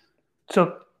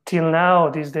 So till now,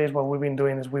 these days, what we've been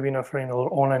doing is we've been offering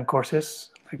online courses,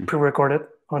 like pre-recorded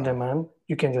on demand.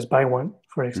 You can just buy one,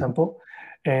 for example,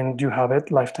 and you have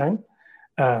it lifetime.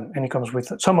 And it comes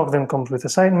with, some of them comes with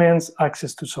assignments,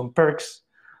 access to some perks,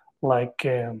 like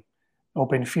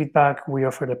open feedback. We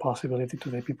offer the possibility to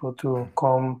the people to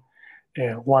come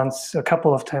a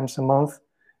couple of times a month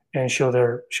and show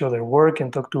their work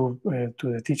and talk to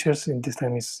the teachers. And this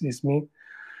time is me.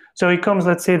 So it comes,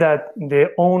 let's say that the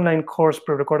online course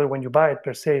pre-recorded, when you buy it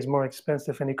per se, is more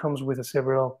expensive, and it comes with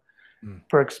several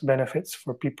perks, benefits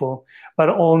for people, but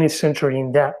only centered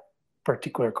in that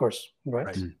particular course,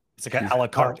 right? It's like a la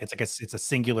carte. It's a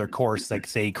singular course, like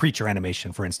say creature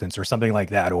animation, for instance, or something like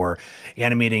that, or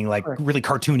animating like really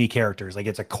cartoony characters. Like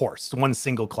it's a course, one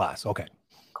single class. Okay.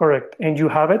 Correct. And you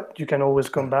have it. You can always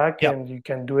come back and you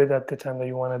can do it at the time that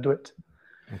you want to do it.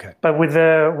 Okay. But with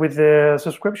the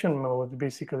subscription mode,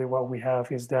 basically what we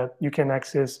have is that you can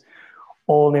access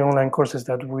all the online courses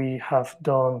that we have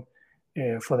done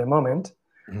for the moment.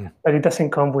 But it doesn't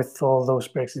come with all those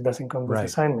perks. It doesn't come with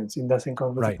assignments. It doesn't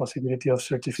come with the possibility of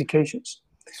certifications.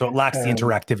 So it lacks the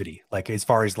interactivity, like as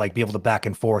far as like be able to back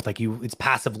and forth, like it's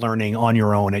passive learning on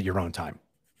your own at your own time.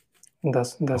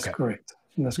 That's correct.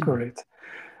 That's correct.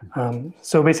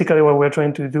 So basically what we're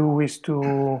trying to do is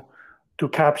to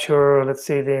capture, let's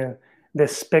say, the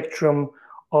spectrum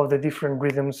of the different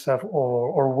rhythms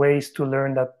or ways to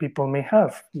learn that people may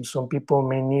have. Some people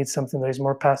may need something that is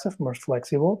more passive, more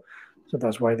flexible. So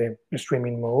that's why the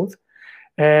streaming mode.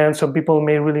 And some people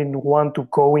may really want to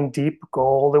go in deep, go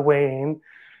all the way in,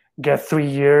 get 3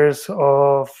 years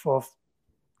of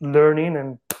learning,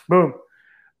 and boom,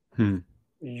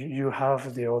 you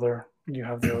have the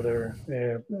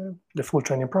full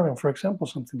training program, for example,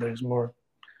 something that is more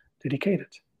dedicated.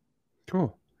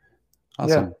 Cool.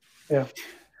 Awesome. Yeah.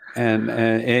 And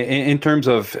in terms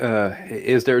of,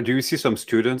 do you see some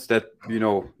students that,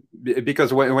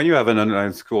 because when you have an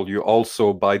online school, you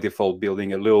also by default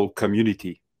building a little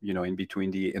community, in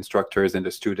between the instructors and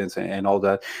the students and all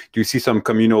that. Do you see some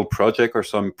communal project or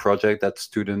some project that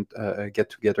student get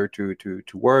together to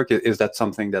work? Is that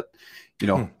something that,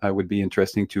 would be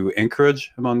interesting to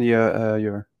encourage among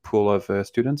your pool of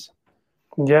students?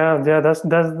 Yeah, that's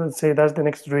the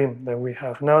next dream that we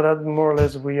have. Now that more or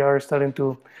less we are starting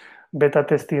to beta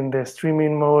testing the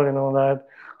streaming mode and all that,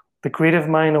 the creative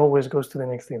mind always goes to the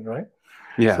next thing, right?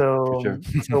 Yeah. So, for sure.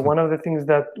 So one of the things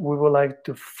that we would like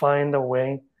to find a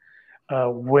way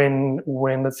when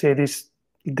let's say this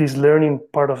learning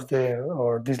part of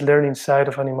this learning side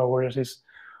of Anima Warriors is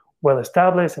well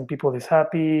established and people is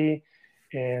happy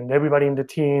and everybody in the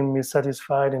team is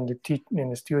satisfied and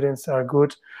the students are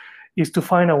good, is to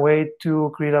find a way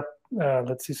to create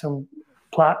let's say some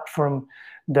platform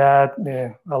that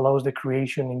allows the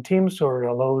creation in teams or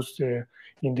allows the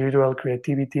individual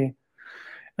creativity.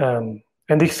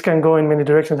 And this can go in many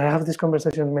directions. I have this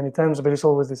conversation many times, but it's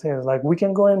always the same. It's like we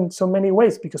can go in so many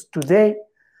ways because today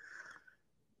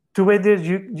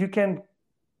you can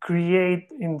create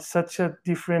in such a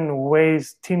different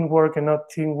ways teamwork and not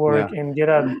teamwork, and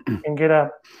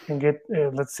get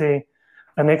let's say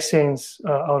an exchange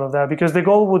out of that. Because the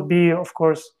goal would be, of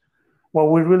course, what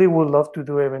we really would love to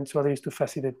do eventually is to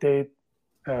facilitate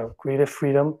creative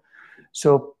freedom,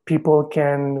 so people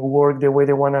can work the way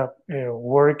they want to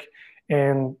work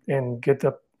and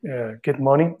get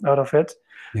money out of it.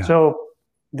 Yeah. So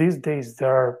these days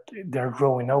they're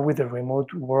growing now with the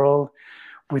remote world,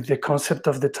 with the concept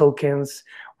of the tokens,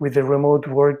 with the remote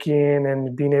working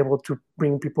and being able to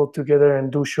bring people together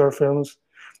and do short films.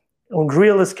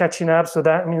 Unreal is catching up, so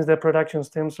that means the production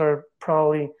stems are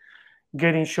probably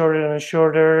getting shorter and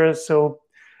shorter. So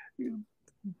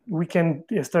we can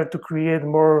start to create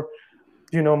more,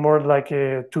 more like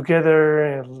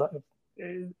together.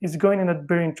 It's going in a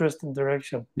very interesting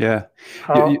direction. Yeah.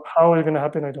 How it's going to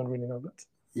happen, I don't really know that.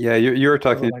 Yeah, you're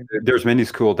talking. There's many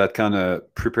schools that kind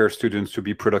of prepare students to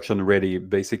be production ready,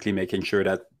 basically making sure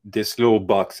that this little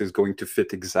box is going to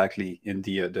fit exactly in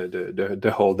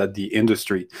the hole that the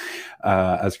industry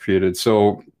has created.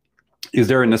 So, is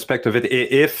there an aspect of it?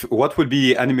 If what would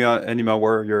be Anima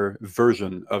Warrior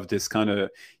version of this kind of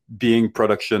being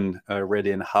production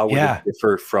ready, and how would it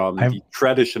differ from the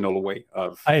traditional way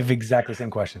of? I have exactly the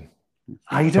same question.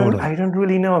 I don't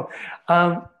really know.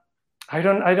 I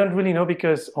don't really know,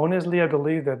 because honestly, I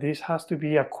believe that this has to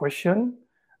be a question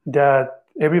that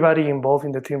everybody involved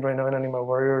in the team right now in Anima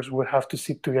Warriors would have to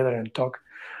sit together and talk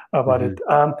about it.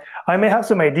 I may have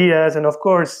some ideas, and of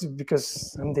course,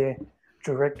 because I'm the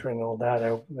director and all that,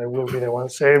 I will be the one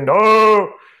saying,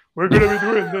 "No, we're gonna be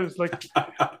doing this." Like,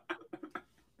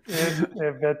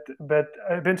 but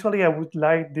eventually, I would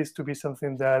like this to be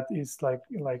something that is like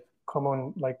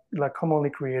commonly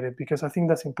created, because I think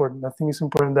that's important. I think it's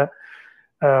important that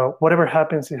whatever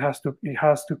happens, it has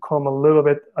to come a little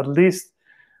bit, at least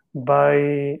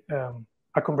by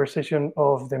a conversation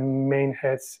of the main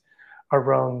heads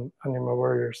around Anima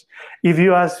Warriors. If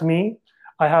you ask me,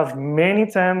 I have many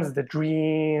times the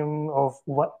dream of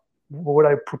what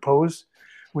I propose,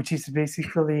 which is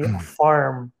basically a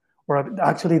farm, or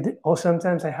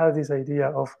sometimes I have this idea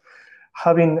of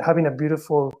having a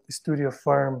beautiful studio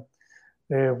farm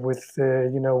with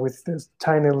this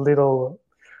tiny little,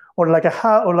 or like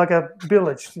a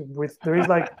village there is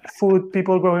like food,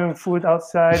 people growing food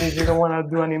outside. If they don't want to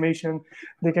do animation,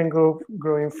 they can go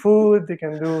growing food, they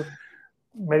can do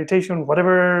meditation,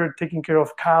 whatever, taking care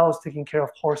of cows, taking care of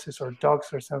horses or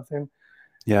dogs or something.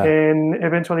 And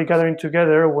eventually gathering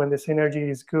together when the synergy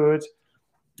is good,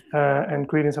 and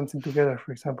creating something together.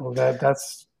 For example,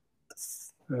 that's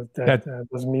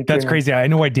was me. That's crazy. I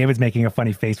know why David's making a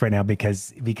funny face right now,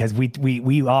 because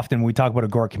we often, when we talk about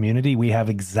Agora community, we have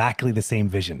exactly the same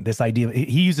vision. This idea,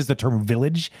 he uses the term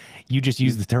village, you just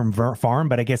use the term farm,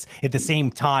 but I guess at the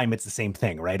same time, it's the same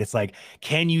thing, right? It's like,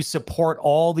 can you support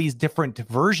all these different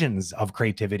versions of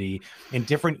creativity in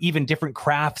even different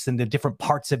crafts and the different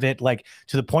parts of it, like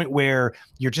to the point where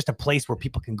you're just a place where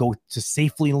people can go to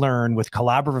safely learn with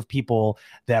collaborative people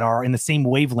that are in the same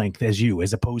wavelength as you,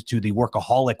 as opposed to the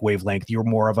workaholic wavelength. You're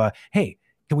more of a, hey,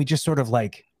 can we just sort of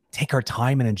like take our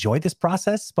time and enjoy this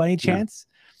process by any chance?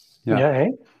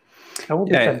 Hey? That would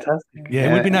be fantastic. Yeah,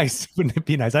 it would be nice. Wouldn't it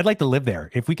be nice? I'd like to live there.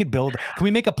 If we could build, can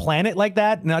we make a planet like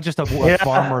that? Not just a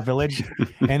farm or a village,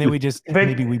 and then we just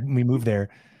maybe we move there.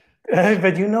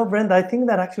 But Brent, I think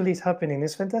that actually is happening.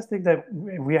 It's fantastic that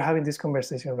we are having this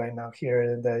conversation right now here,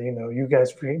 and that you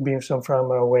guys being so far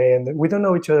away, and we don't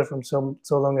know each other from so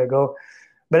long ago.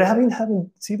 But I have been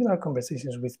having similar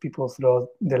conversations with people throughout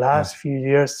the last few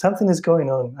years. Something is going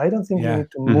on. I don't think we need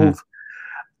to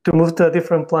move to a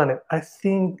different planet. I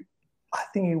think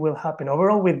it will happen.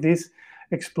 Overall, with this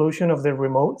explosion of the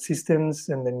remote systems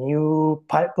and the new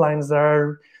pipelines that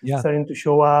are starting to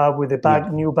show up with the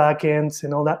new backends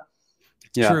and all that.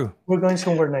 True. We're going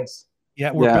somewhere nice.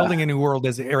 Yeah, we're building a new world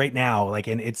right now, like,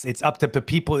 and it's up to the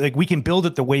people. Like, we can build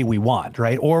it the way we want,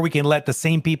 right? Or we can let the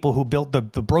same people who built the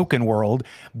broken world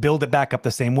build it back up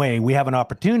the same way. We have an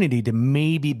opportunity to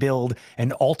maybe build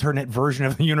an alternate version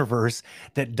of the universe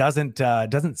that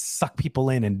doesn't suck people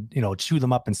in and chew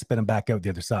them up and spit them back out the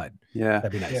other side. Yeah,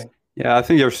 that'd be nice. Yeah, I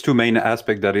think there's two main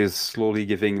aspects that is slowly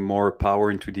giving more power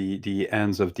into the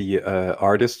hands of the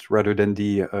artist rather than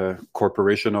the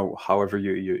corporation, or however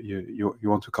you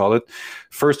want to call it.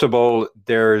 First of all,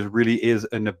 there really is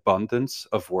an abundance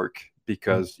of work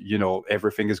because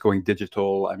everything is going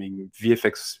digital. I mean,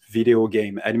 VFX, video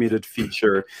game, animated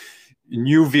feature,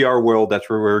 new VR world that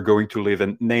we're going to live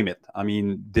in, name it. I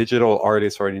mean, digital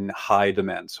artists are in high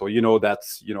demand. So,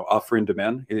 that's, offer and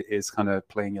demand is kind of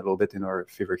playing a little bit in our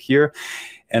favor here.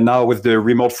 And now with the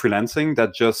remote freelancing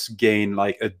that just gained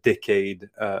like a decade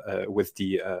with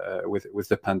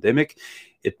the pandemic,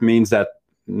 it means that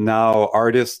now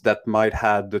artists that might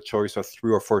have the choice of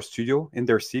 3 or 4 studios in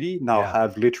their city now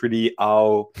have literally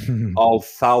all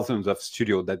thousands of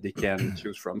studios that they can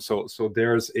choose from. So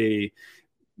there's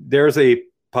a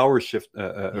power shift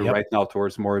right now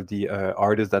towards more of the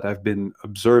artists that I've been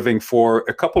observing for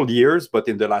a couple of years, but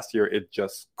in the last year, it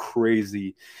just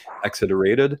crazy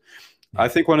accelerated. I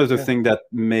think one of the things that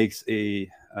makes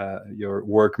your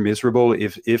work miserable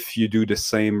if you do the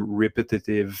same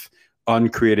repetitive,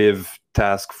 uncreative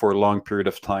task for a long period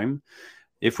of time.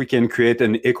 If we can create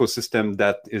an ecosystem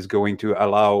that is going to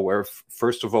allow where,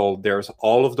 first of all, there's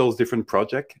all of those different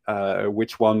projects,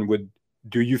 which one would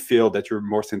do you feel that you're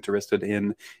most interested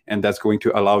in, and that's going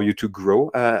to allow you to grow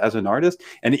as an artist.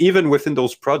 And even within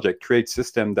those projects, create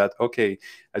system that, okay,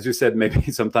 as you said,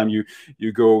 maybe sometime you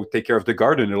go take care of the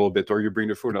garden a little bit, or you bring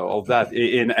the food, all that.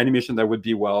 In animation, that would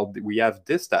be, well, we have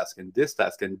this task and this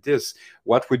task and this.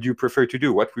 What would you prefer to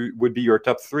do? What would be your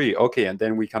top 3? Okay, and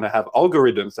then we kind of have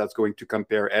algorithms that's going to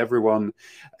compare everyone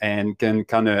and can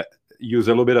kind of use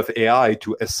a little bit of AI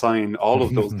to assign all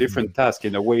of those different tasks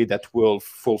in a way that will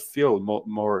fulfill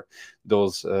more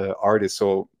those artists.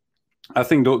 So I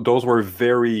think those were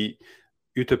very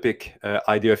utopic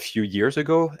idea a few years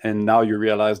ago, and now you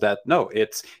realize that no,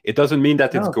 it doesn't mean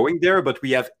that it's going there, but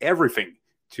we have everything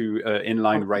to in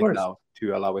line right now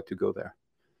to allow it to go there.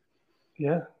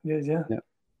 Yeah.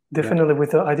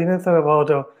 Definitely. I didn't think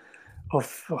about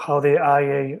of how the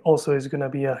IA also is going to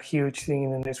be a huge thing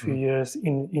in the next few years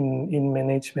in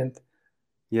management.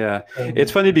 Yeah,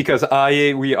 it's funny because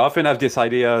we often have this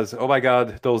idea as, oh my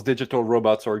God, those digital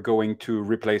robots are going to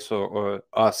replace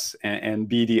us and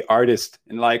be the artist.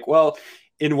 And like, well,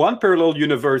 in one parallel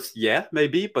universe, yeah,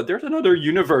 maybe, but there's another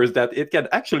universe that it can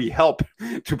actually help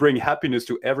to bring happiness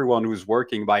to everyone who's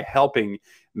working by helping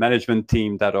management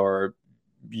team that are,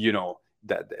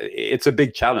 that it's a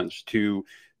big challenge to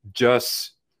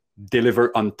just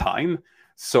deliver on time.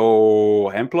 So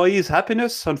employees'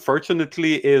 happiness,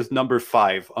 unfortunately, is number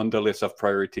 5 on the list of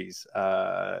priorities.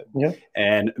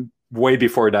 And way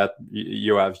before that,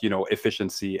 you have,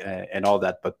 efficiency and all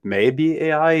that. But maybe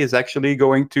AI is actually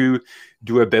going to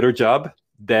do a better job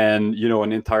than,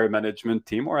 an entire management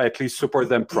team, or at least support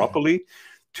them properly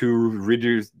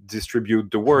to distribute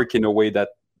the work in a way that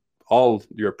all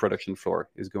your production floor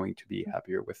is going to be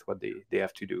happier with what they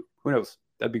have to do. Who knows?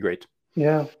 That'd be great.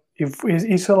 Yeah.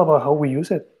 It's all about how we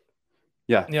use it.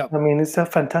 Yeah. I mean, it's a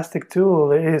fantastic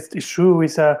tool. It's true.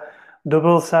 It's a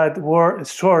double-sided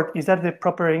sword. Is that the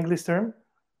proper English term?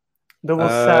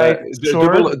 Double-sided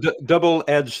sword?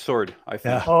 Double-edged sword, I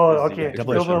think. Yeah. Oh, okay.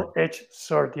 Double-edged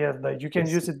sword. Yeah, like you can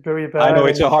use it very bad. I know,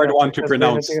 it's a hard one to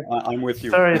pronounce. I'm with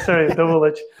you. Sorry,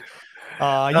 double-edged.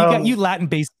 You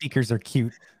Latin-based speakers are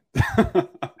cute.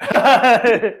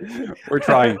 We're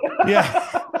trying. Yeah.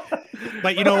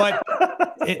 But you know what?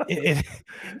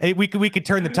 We could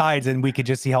turn the tides, and we could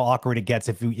just see how awkward it gets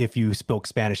if you spoke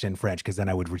Spanish and French, because then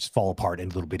I would just fall apart in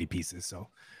little bitty pieces. So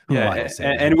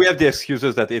and we have the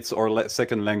excuses that it's our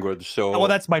second language. So well,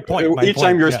 that's my point. Each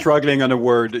time you're struggling on a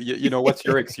word, what's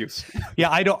your excuse? Yeah,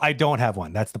 I don't have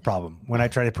one. That's the problem. When I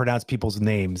try to pronounce people's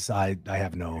names, I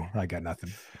got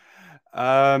nothing.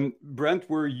 Brent,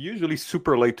 we're usually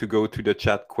super late to go to the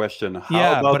chat question.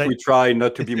 How about we try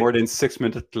not to be more than 6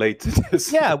 minutes late?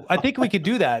 Yeah, I think we could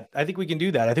do that. I think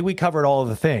we covered all of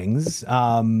the things.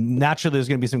 Naturally, there's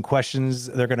going to be some questions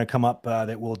that are going to come up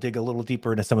that will dig a little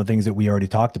deeper into some of the things that we already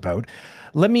talked about.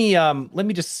 Let me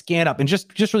just scan up and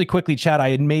just really quickly, chat.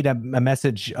 I had made a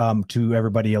message to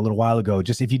everybody a little while ago.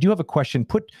 Just if you do have a question,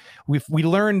 we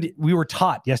were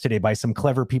taught yesterday by some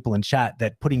clever people in chat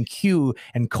that putting Q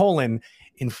and colon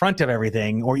in front of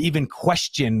everything, or even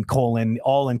question colon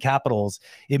all in capitals,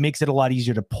 it makes it a lot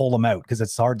easier to pull them out, because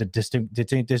it's hard to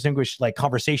distinguish like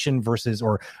conversation versus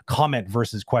or comment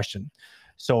versus question.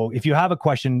 So if you have a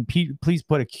question, please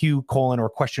put a Q colon or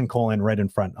question colon right in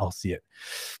front. I'll see it.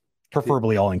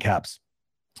 Preferably all in caps.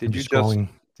 Did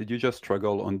you just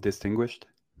struggle on distinguished?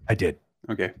 I did.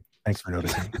 Okay. Thanks for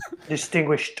noticing.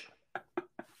 Distinguished.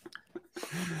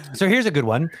 So here's a good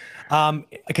one,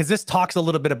 because this talks a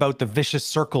little bit about the vicious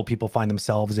circle people find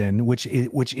themselves in, which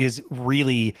is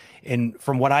really,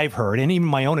 from what I've heard and even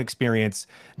my own experience,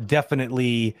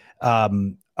 definitely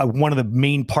one of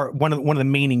the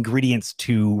main ingredients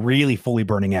to really fully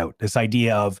burning out. This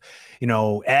idea of,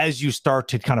 as you start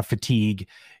to kind of fatigue,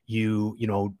 you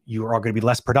are going to be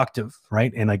less productive,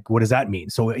 right? And like, what does that mean?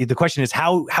 So the question is,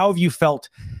 how have you felt?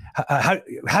 How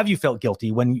have you felt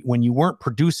guilty when you weren't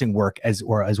producing work as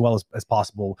well as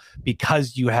possible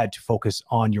because you had to focus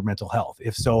on your mental health?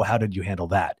 If so, how did you handle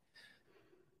that?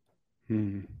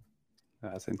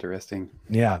 That's interesting.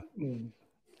 Yeah,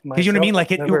 because you know what I mean.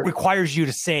 Like it requires you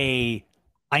to say,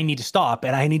 I need to stop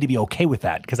and I need to be okay with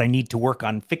that, because I need to work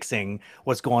on fixing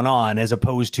what's going on, as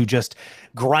opposed to just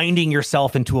grinding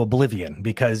yourself into oblivion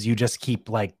because you just keep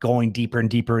like going deeper and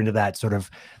deeper into that sort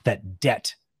of that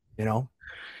debt,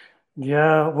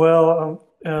 Yeah, well,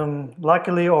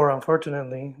 luckily or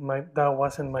unfortunately, that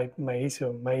wasn't my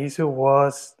issue. My issue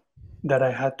was that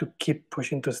I had to keep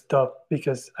pushing to stop,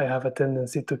 because I have a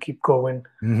tendency to keep going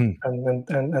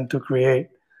and to create.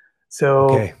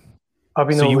 So. Okay.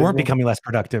 So you weren't becoming less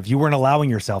productive. You weren't allowing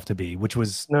yourself to be, which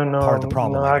was part of the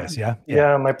problem, I guess.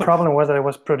 Yeah. My problem was that I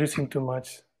was producing too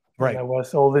much. Right. And I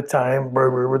was all the time,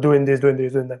 we're doing this, doing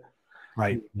that.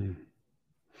 Right. Mm-hmm.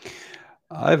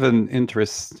 I have an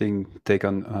interesting take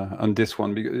on this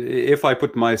one. Because if I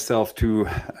put myself to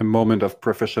a moment of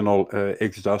professional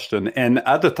exhaustion, and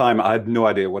at the time I had no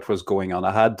idea what was going on.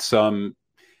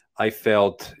 I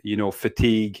felt,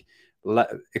 fatigue,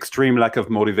 extreme lack of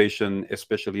motivation,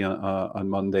 especially on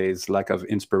Mondays, lack of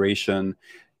inspiration,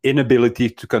 inability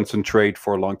to concentrate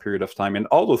for a long period of time, and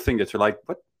all those things that you're like,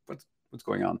 what's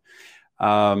going on?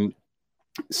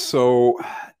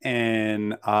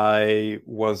 And I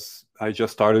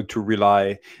just started to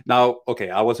rely. Now,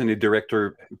 okay, I was in a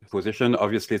director position.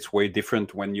 Obviously, it's way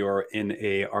different when you're in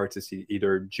a RTC,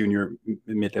 either junior,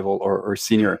 mid-level, or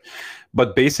senior.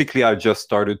 But basically, I just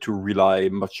started to rely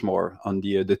much more on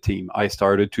the team. I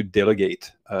started to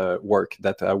delegate work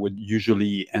that I would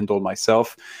usually handle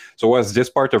myself. So it was this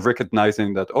part of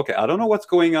recognizing that, okay, I don't know what's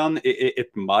going on.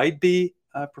 It might be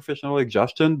professional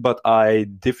exhaustion, but I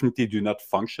definitely do not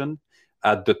function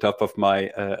at the top of my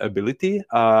ability.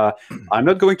 I'm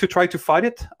not going to try to fight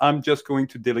it. I'm just going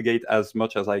to delegate as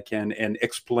much as I can and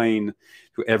explain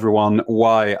to everyone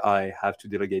why I have to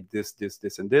delegate this,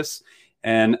 and this.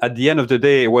 And at the end of the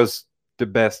day, it was the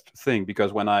best thing,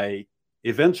 because when I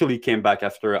eventually came back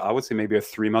after, I would say maybe a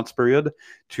 3-month period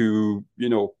to,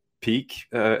 peak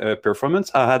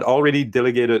performance, I had already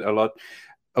delegated a lot.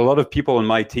 A lot of people on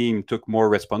my team took more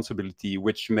responsibility,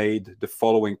 which made the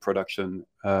following production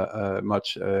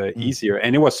much easier.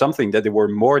 And it was something that they were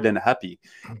more than happy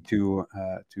to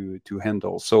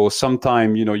handle. So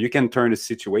sometime, you can turn a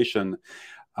situation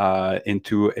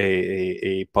into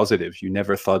a positive. You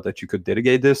never thought that you could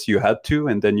delegate this. You had to,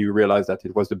 and then you realize that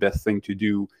it was the best thing to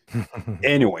do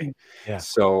anyway. Yeah.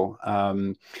 So,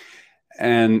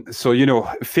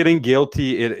 feeling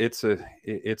guilty, it's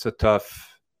a tough.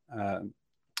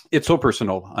 It's so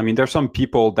personal. I mean, there's some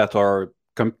people that are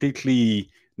completely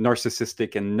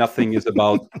narcissistic and nothing is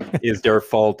their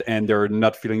fault, and they're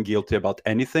not feeling guilty about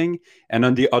anything. And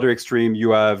on the other extreme,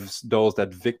 you have those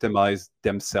that victimize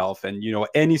themselves, and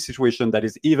any situation that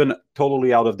is even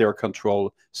totally out of their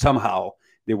control, somehow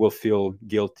they will feel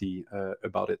guilty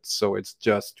about it. So it's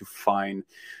just to find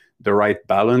the right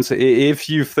balance. If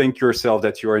you think yourself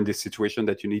that you're in this situation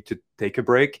that you need to take a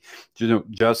break,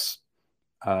 just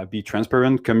be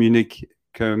transparent,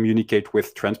 communicate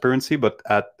with transparency, but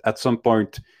at some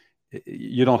point,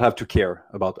 you don't have to care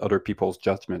about other people's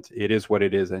judgment. It is what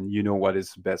it is, and you know what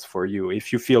is best for you.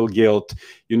 If you feel guilt,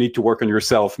 you need to work on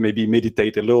yourself, maybe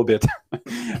meditate a little bit,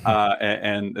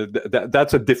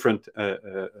 that's a different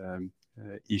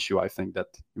issue, I think, that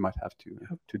you might have to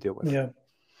deal with. Yeah,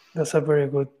 that's a very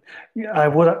good. I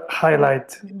would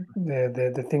highlight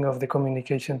the thing of the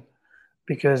communication,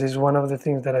 because it's one of the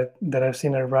things that I've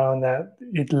seen around that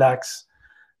it lacks,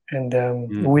 and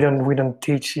we don't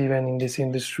teach even in this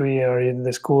industry or in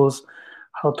the schools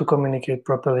how to communicate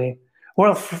properly.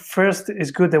 Well, first,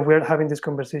 it's good that we're having this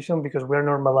conversation, because we're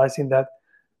normalizing that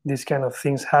these kind of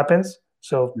things happens.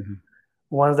 So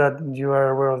once that you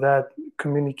are aware of that,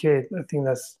 communicate. I think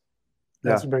that's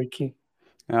very key.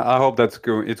 I hope it's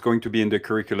going to be in the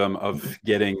curriculum of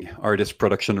getting artist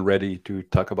production ready to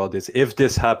talk about this. If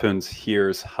this happens,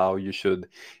 here's how you should,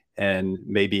 and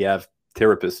maybe have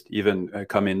therapists even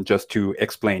come in just to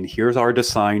explain, here's our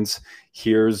signs,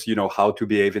 here's how to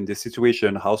behave in this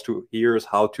situation, here's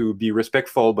how to be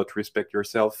respectful, but respect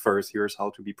yourself first, here's how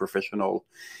to be professional,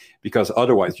 because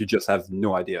otherwise you just have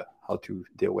no idea how to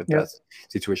deal with that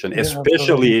situation, especially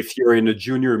absolutely. If you're in a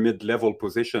junior mid-level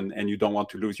position and you don't want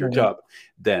to lose your job,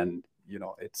 then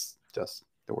it's just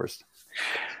the worst.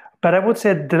 But I would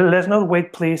say, let's not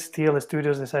wait, please, till the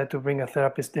studios decide to bring a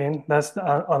therapist in. That's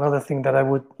another thing that I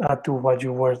would add to what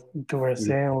you were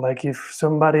saying. Like, if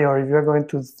somebody, or if you're going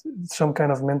to some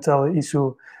kind of mental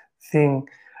issue thing,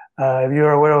 if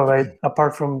you're aware of it,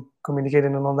 apart from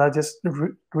communicating and all that, just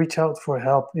reach out for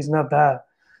help. It's not bad.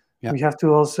 Yeah. We have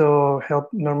to also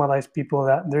help normalize people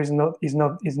that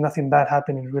is nothing bad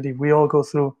happening, really. We all go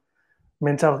through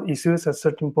mental issues at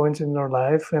certain points in our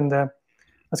life, and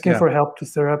asking for help to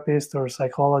therapists or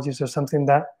psychologists or something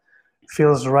that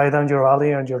feels right on your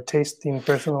alley and your taste in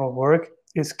personal work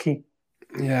is key.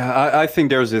 Yeah, I think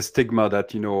there's a stigma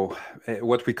that,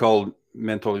 what we call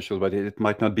mental issues, but it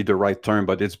might not be the right term,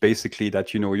 but it's basically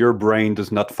that, your brain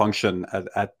does not function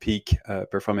at peak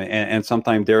performance. And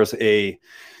sometimes there's either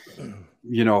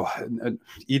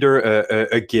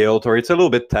a guilt, or it's a little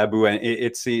bit taboo, and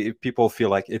people feel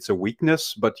like it's a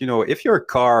weakness. But, if your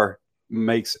car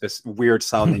makes a weird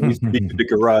sound and needs to be to the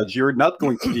garage, you're not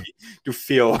going to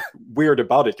feel weird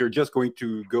about it. You're just going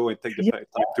to go and take the time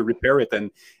to repair it, and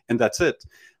that's it.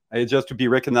 It's just to be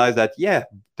recognized that, yeah,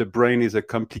 the brain is a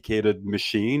complicated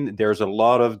machine. There's a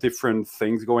lot of different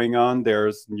things going on.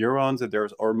 There's neurons and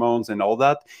there's hormones and all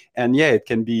that. And yeah, it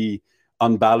can be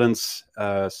unbalanced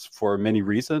for many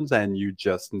reasons, and you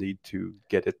just need to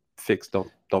get it fixed.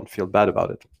 Don't feel bad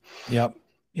about it. Yep.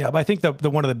 Yeah, but I think the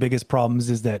one of the biggest problems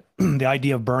is that the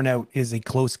idea of burnout is a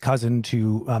close cousin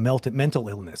to mental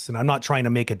illness. And I'm not trying to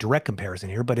make a direct comparison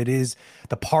here, but it is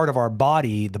the part of our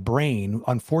body, the brain.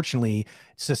 Unfortunately,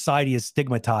 society has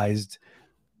stigmatized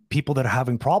people that are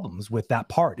having problems with that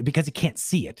part because you can't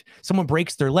see it. Someone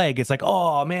breaks their leg, it's like,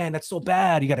 oh man, that's so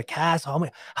bad. You got a cast. How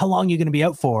long are you going to be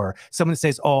out for? Someone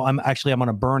says, oh, I'm on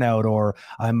a burnout, or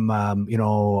I'm,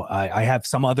 I have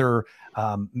some other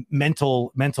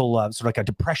mental sort of like a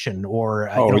depression, or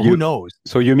who knows?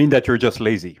 So you mean that you're just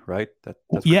lazy, right?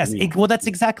 That's yes. Well, that's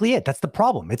exactly it. That's the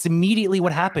problem. It's immediately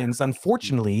what happens,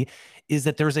 unfortunately, is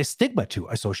that there's a stigma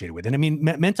associated with it. And I mean,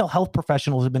 mental health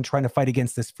professionals have been trying to fight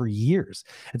against this for years.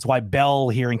 It's why Bell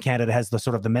here in Canada has the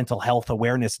sort of the mental health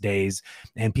awareness days,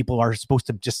 and people are supposed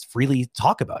to just freely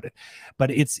talk about it.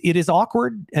 But it is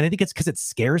awkward. And I think it's because it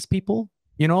scares people.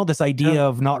 This idea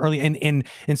of not really, and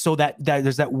so that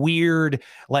there's that weird,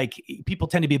 like, people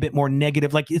tend to be a bit more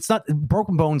negative. Like, it's not,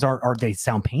 broken bones are they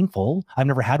sound painful. I've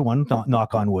never had one,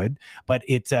 knock on wood, but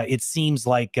it seems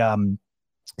like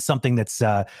something that's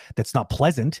not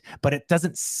pleasant, but it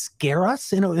doesn't scare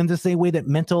us, in the same way that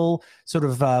mental sort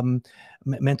of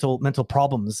mental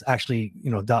problems actually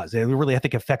does. It really, I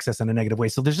think, affects us in a negative way.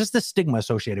 So there's just this stigma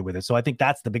associated with it. So I think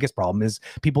that's the biggest problem, is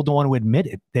people don't want to admit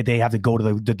it, that they have to go to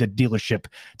the dealership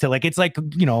to, like, it's like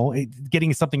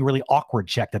getting something really awkward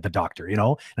checked at the doctor. And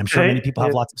I'm sure many people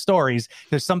have lots of stories.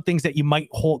 There's some things that you might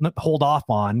hold off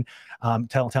on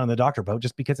telling the doctor about,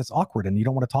 just because it's awkward and you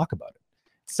don't want to talk about it.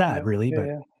 Sad, really, but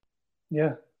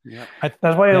yeah.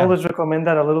 That's why I always recommend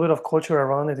that a little bit of culture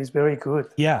around it is very good.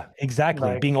 Yeah,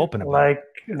 exactly. Being open about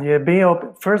it. Being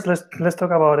open. First, let's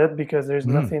talk about it, because there's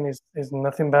nothing is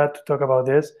nothing bad to talk about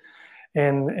this,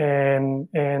 and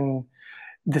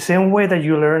the same way that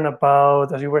you learn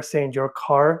about, as you were saying, your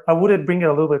car. I would bring it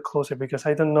a little bit closer, because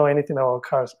I don't know anything about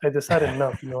cars. I decided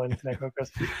not to know anything about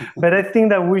cars, but I think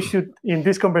that we should, in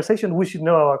this conversation, we should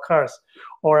know about cars.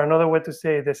 Or another way to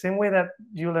say, the same way that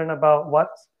you learn about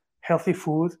what's healthy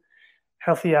food,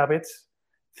 healthy habits,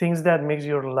 things that makes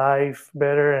your life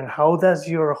better, and how does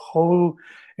your whole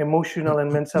emotional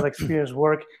and mental experience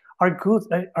work,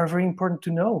 are very important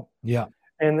to know. Yeah.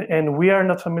 And we are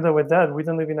not familiar with that. We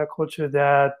don't live in a culture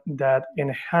that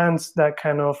enhance that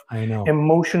kind of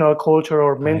emotional culture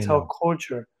or mental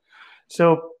culture.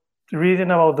 So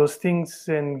reading about those things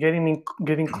and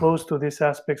getting close to these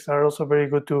aspects are also very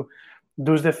good to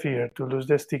lose the fear, to lose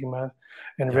the stigma,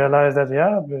 and realize that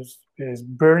is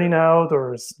burning out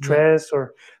or stress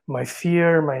or my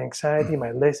fear, my anxiety,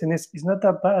 my laziness is not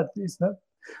that bad. It's not,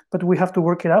 but we have to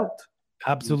work it out.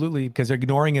 Absolutely, because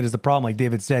ignoring it is the problem. Like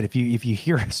David said, if you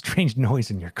hear a strange noise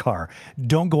in your car,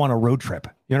 don't go on a road trip.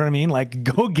 You know what I mean? Like,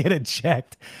 go get it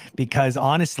checked, because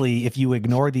honestly, if you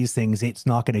ignore these things, it's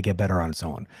not going to get better on its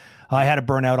own. I had a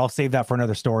burnout. I'll save that for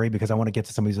another story, because I want to get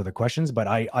to some of these other questions. But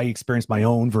I experienced my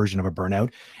own version of a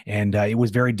burnout, and it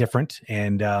was very different.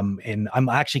 And I'm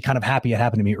actually kind of happy it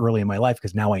happened to me early in my life,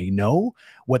 because now I know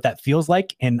what that feels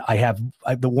like, and I have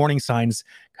the warning signs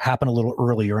happen a little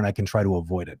earlier, and I can try to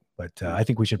avoid it. But I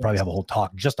think we should probably have a whole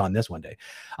talk just on this one day.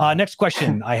 Next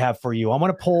question I have for you. I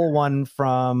want to pull one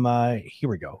from here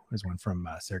we go. There's one from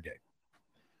Sergey.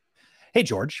 Hey,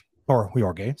 George. Or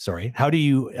Jorge, sorry. How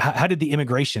did the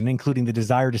immigration, including the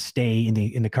desire to stay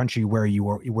in the country where you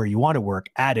want to work,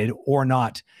 added or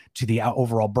not to the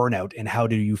overall burnout? And how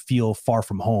do you feel far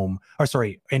from home?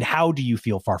 And how do you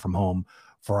feel far from home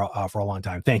for a long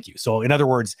time? Thank you. So, in other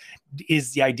words,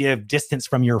 is the idea of distance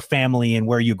from your family and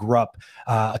where you grew up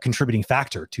a contributing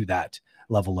factor to that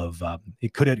level of?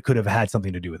 It could have had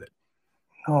something to do with it.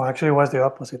 No, actually, it was the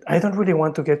opposite. I don't really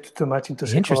want to get too much into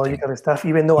psychological stuff,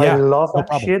 even though I love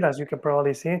that shit, as you can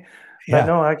probably see. But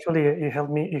no, actually, it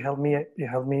helped me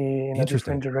in a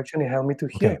different direction. It helped me to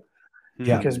heal.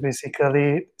 Because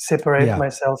basically separate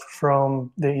myself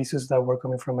from the issues that were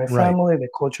coming from my family, the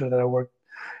culture that I worked.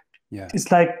 Yeah.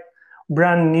 It's like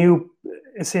brand new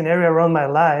scenario around my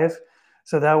life.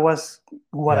 So that was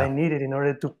what I needed in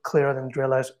order to clear out and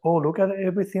realize, oh, look at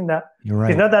everything that...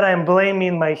 It's not that I'm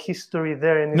blaming my history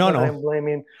there, and it's not that I'm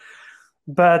blaming...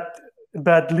 But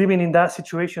living in that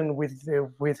situation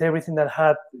with everything that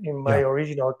had in my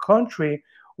original country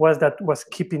was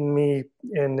keeping me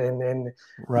and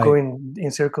going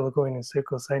in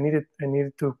circles. I needed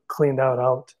to clean that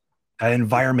out.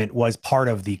 environment was part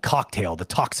of the cocktail, the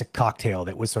toxic cocktail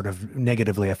that was sort of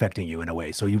negatively affecting you in a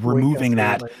way. So you're removing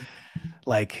that,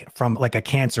 like from like a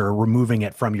cancer, removing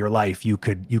it from your life, you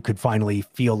could finally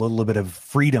feel a little bit of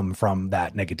freedom from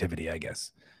that negativity, I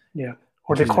guess. Yeah.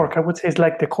 Or the cork. I would say it's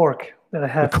like the cork that I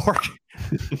have. The cork.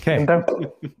 Okay. And then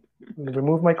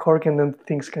remove my cork and then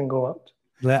things can go out.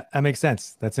 That makes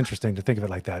sense. That's interesting to think of it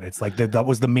like that. It's like that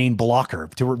was the main blocker.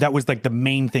 That was like the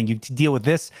main thing. You deal with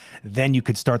this, then you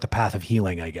could start the path of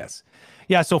healing, I guess.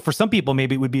 Yeah. So for some people,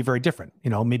 maybe it would be very different. You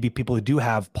know, maybe people who do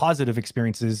have positive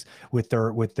experiences with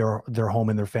their home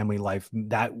and their family life,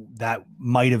 that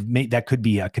might have made, that could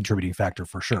be a contributing factor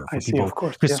for sure. For people, of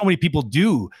course, because so many people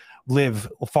do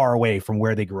live far away from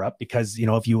where they grew up, because, you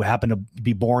know, if you happen to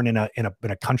be born in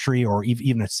a country or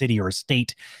even a city or a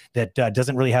state that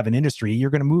doesn't really have an industry, you're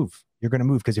going to move. You're going to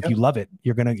move because if you love it,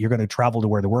 you're going to travel to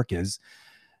where the work is.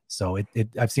 So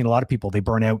I've seen a lot of people, they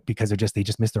burn out because they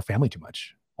just miss their family too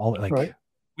much.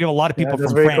 We have a lot of people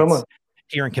from France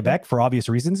here in Quebec for obvious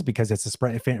reasons, because it's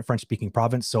a French-speaking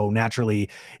province. So naturally,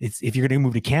 if you're going to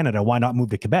move to Canada, why not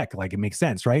move to Quebec? Like, it makes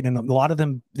sense, right? And a lot of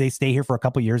them, they stay here for a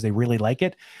couple of years. They really like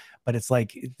it, but it's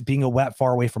like being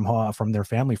far away from their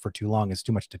family for too long is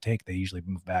too much to take. They usually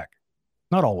move back.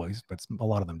 Not always, but a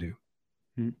lot of them do.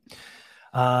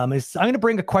 I'm going to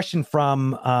bring a question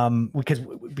from, because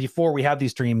before we have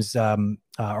these streams,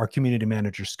 our community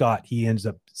manager, Scott, he ends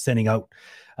up sending out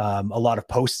a lot of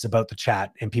posts about the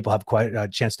chat, and people have quite a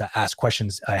chance to ask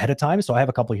questions ahead of time. So I have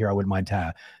a couple here I wouldn't mind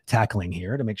tackling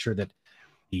here to make sure that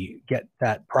we get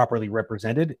that properly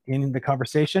represented in the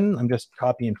conversation. I'm just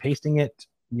copy and pasting it.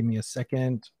 Give me a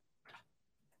second.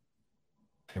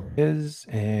 There it is.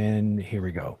 And here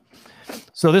we go.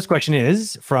 So this question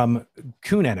is from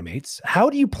Coon Animates. How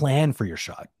do you plan for your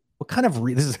shot? What kind of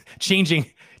this is changing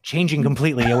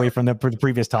completely away from the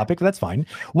previous topic, but that's fine.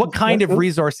 What kind of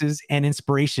resources and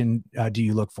inspiration do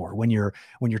you look for when you're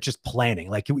just planning?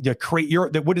 Like, you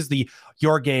create what is the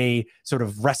Jorge sort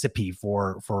of recipe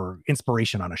for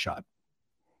inspiration on a shot?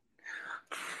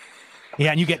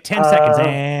 Yeah, and you get 10 seconds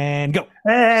and go.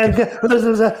 And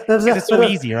it's so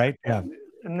easy, right? Yeah.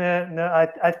 No,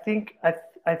 I think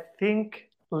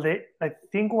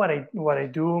what I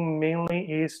do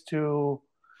mainly is to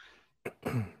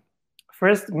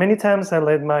first, many times I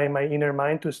let my inner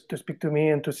mind to speak to me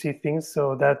and to see things,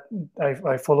 so that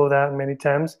I follow that many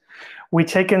times,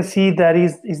 which I can see that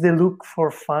is the look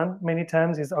for fun. Many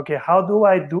times is, okay, how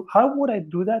would I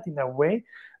do that in a way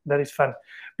that is fun?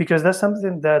 Because that's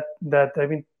something that I've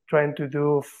been trying to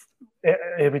do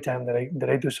every time that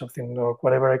I do something or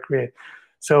whatever I create.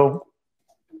 So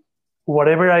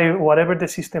whatever the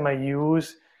system I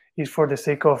use is for the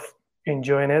sake of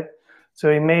enjoying it. So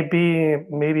it may be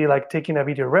maybe like taking a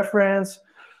video reference,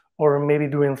 or maybe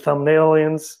doing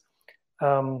thumbnailings.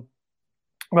 But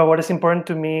what is important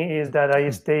to me is that I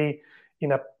stay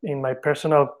in my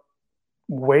personal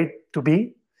way to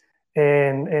be,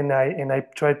 and I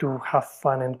try to have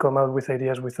fun and come out with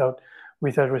ideas without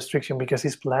restriction, because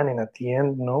it's planning at the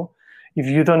end. No, if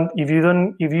you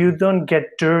don't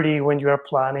get dirty when you are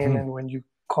planning and when you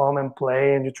come and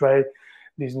play and you try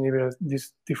these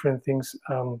different things,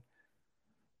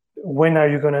 when are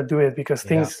you going to do it? Because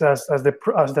things as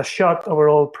the shot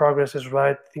overall progresses,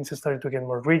 right, things are starting to get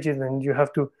more rigid, and you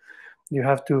have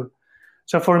to.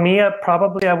 So for me,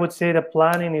 probably I would say the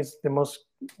planning is the most,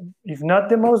 if not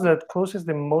the most, that closest,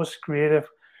 the most creative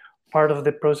part of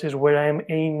the process, where I am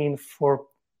aiming for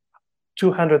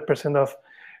 200% of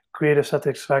creative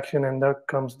satisfaction, and that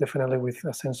comes definitely with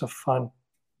a sense of fun.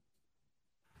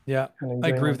 Yeah, I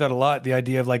agree with that a lot. The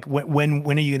idea of like, when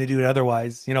are you going to do it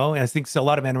otherwise? You know, and I think a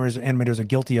lot of animators are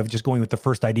guilty of just going with the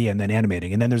first idea and then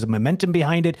animating. And then there's a momentum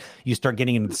behind it. You start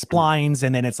getting into the splines,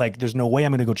 and then it's like, there's no way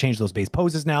I'm going to go change those base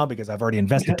poses now because I've already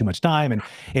invested too much time. And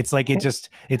it's like, it's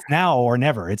now or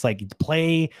never. It's like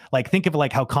think of it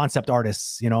like how concept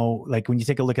artists, you know, like when you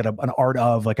take a look at an art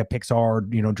of like a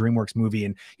Pixar, you know, DreamWorks movie,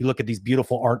 and you look at these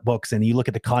beautiful art books and you look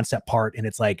at the concept part, and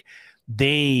it's like,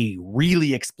 they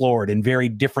really explored in very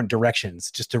different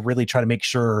directions just to really try to make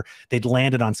sure they'd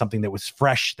landed on something that was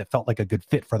fresh, that felt like a good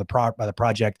fit for the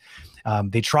project.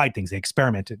 They tried things, they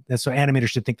experimented. And so animators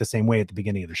should think the same way at the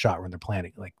beginning of the shot when they're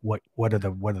planning. Like, what are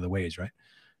the ways, right?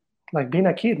 Like being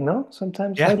a kid, no?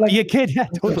 Sometimes be a kid. Yeah,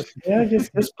 totally. Yeah,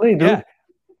 just play, dude. Yeah,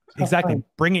 exactly.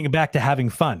 Bringing it back to having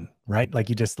fun, right? Like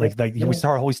you just we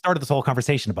started this whole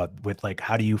conversation with like,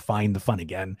 how do you find the fun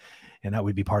again? And that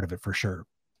would be part of it for sure.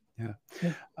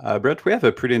 Yeah. Brett, we have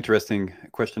a pretty interesting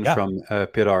question from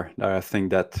Pilar that I think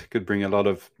that could bring a lot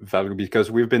of value, because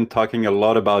we've been talking a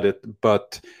lot about it,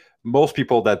 but most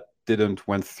people that didn't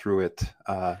went through it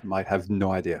might have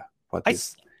no idea what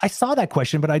I saw that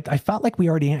question, but I felt like we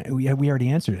already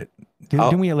answered it.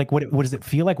 Didn't we? Like, what does it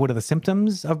feel like? What are the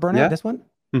symptoms of burnout? Yeah. This one?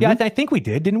 Mm-hmm. Yeah, I think we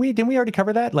did. Didn't we? Didn't we already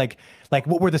cover that? Like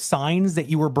what were the signs that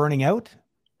you were burning out?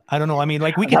 I don't know. I mean,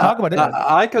 like we can talk about it.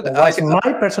 That's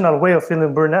my personal way of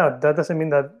feeling burnout. That doesn't mean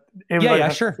that everybody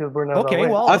has to feel burnout. Okay,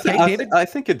 well, David. I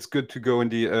think it's good to go in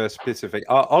the specific.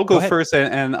 I'll go first,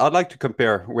 and I'd like to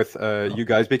compare with you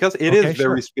guys because it is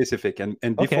very specific.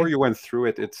 And before you went through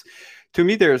it, it's to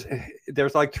me there's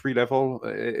like 3 level.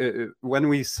 When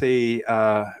we say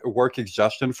work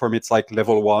exhaustion, for me it's like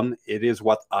level 1. It is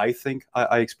what I think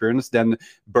I experienced. Then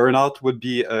burnout would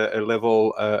be a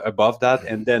level above that,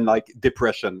 and then like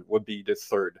depression would be the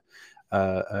 3rd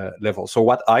level. So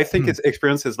what I think is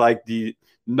experience is like the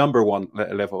number 1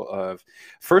 level of.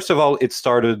 First of all, it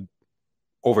started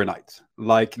overnight,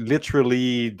 like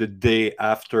literally the day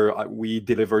after we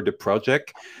delivered the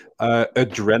project.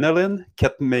 Adrenaline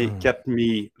kept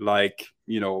me like,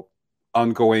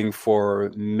 ongoing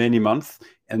for many months,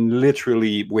 and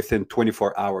literally within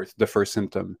 24 hours the first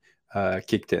symptom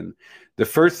kicked in. The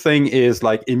first thing is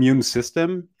like immune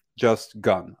system just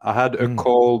gone. I had a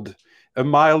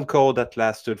mild cold that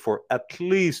lasted for at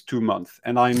least 2 months,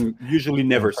 and I'm usually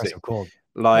never sick. Cold.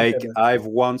 Like I have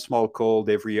one small cold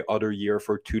every other year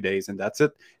for 2 days, and that's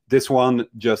it. This one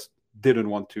just didn't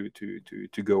want to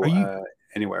go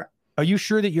anywhere. Are you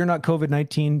sure that you're not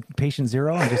COVID-19 patient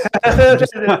 0? I'm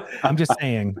just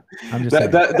saying.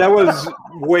 That was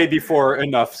way before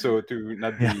enough, so to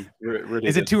not be related.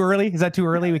 Is it too early? Is that too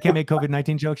early? We can't make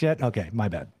COVID-19 jokes yet? Okay, my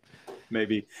bad.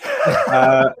 Maybe.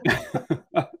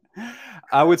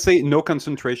 I would say no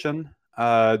concentration.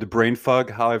 The brain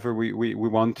fog, however we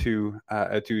want to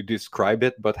describe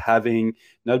it, but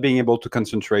not being able to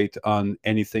concentrate on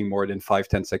anything more than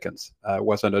 5-10 seconds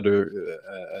was another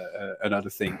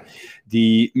thing.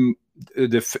 The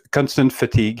constant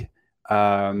fatigue.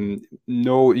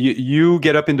 You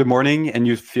get up in the morning and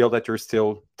you feel that you're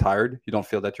still tired. You don't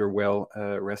feel that you're well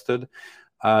rested.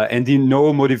 And the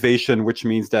no motivation, which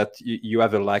means that you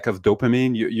have a lack of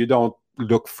dopamine. You don't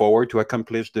look forward to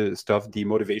accomplish the stuff. The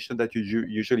motivation that you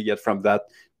usually get from that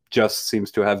just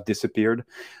seems to have disappeared.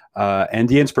 And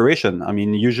the inspiration. I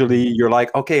mean, usually you're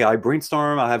like, okay, I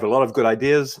brainstorm. I have a lot of good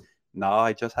ideas. Now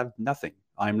I just have nothing.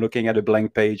 I'm looking at a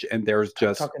blank page and there's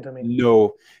just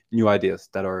no new ideas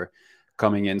that are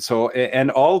coming in. So,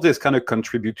 and all this kind of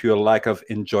contribute to a lack of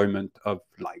enjoyment of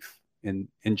life in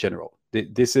general.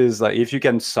 This is like, if you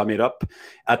can sum it up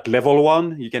at level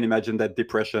 1, you can imagine that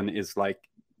depression is like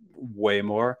way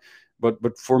more.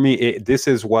 But for me, this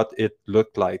is what it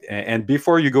looked like. And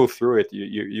before you go through it,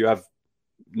 you have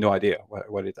no idea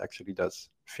what it actually does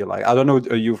feel like. I don't know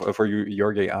for you,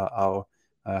 Jorge, how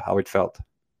it felt.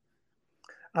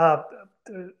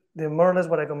 The more or less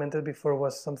what I commented before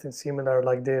was something similar,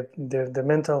 like the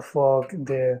mental fog,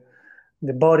 the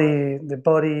body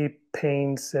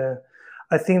pains.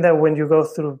 I think that when you go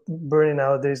through burning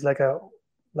out, there's like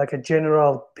a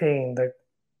general pain, like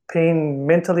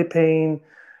mentally pain,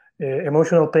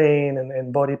 emotional pain,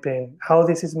 and body pain. How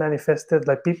this is manifested,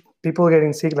 like people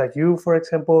getting sick, like you, for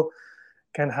example,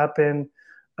 can happen.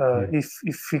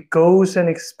 If it goes and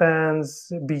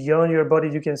expands beyond your body,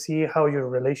 you can see how your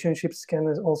relationships can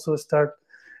also start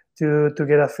to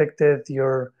get affected,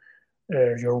 your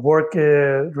work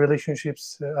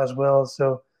relationships as well.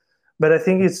 So, but I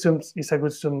think it's a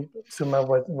good sum of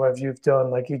what you've done.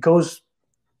 Like it goes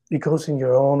in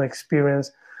your own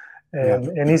experience,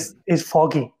 and it's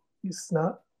foggy.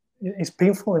 It's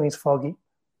painful and it's foggy.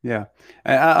 Yeah,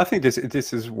 I think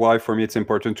this is why for me it's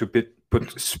important to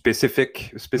put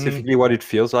specifically what it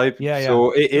feels like.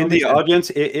 So in the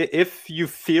audience, if you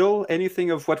feel anything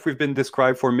of what we've been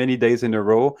described for many days in a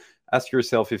row, ask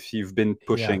yourself if you've been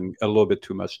pushing a little bit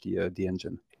too much the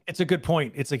engine. It's a good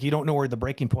point. It's like you don't know where the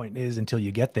breaking point is until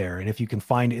you get there, and if you can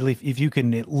if you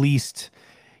can at least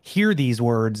hear these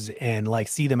words and like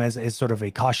see them as sort of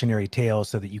a cautionary tale,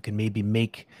 so that you can maybe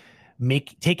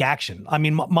take action. I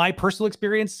mean, my personal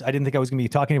experience, I didn't think I was going to be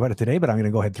talking about it today, but I'm going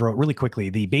to go ahead and throw it really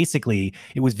quickly. Basically,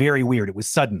 it was very weird. It was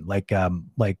sudden,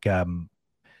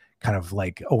 kind of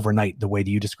like overnight, the way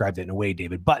that you described it in a way,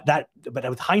 David. But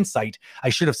with hindsight, I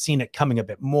should have seen it coming a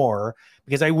bit more,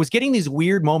 because I was getting these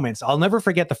weird moments. I'll never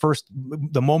forget the first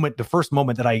moment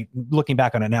that looking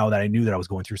back on it now, that I knew that I was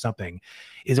going through something,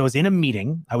 is I was in a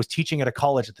meeting. I was teaching at a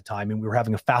college at the time, and we were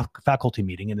having a faculty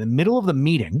meeting. In the middle of the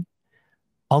meeting,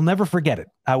 I'll never forget it,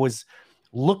 I was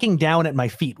looking down at my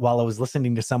feet while I was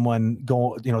listening to someone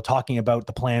talking about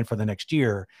the plan for the next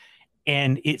year.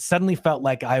 And it suddenly felt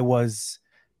like I was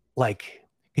like,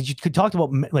 because you could talk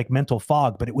about like mental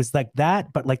fog, but it was like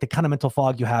that, but like the kind of mental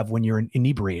fog you have when you're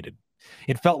inebriated.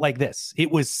 It felt like this.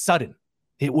 It was sudden.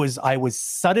 I was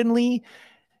suddenly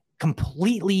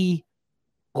completely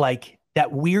like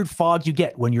that weird fog you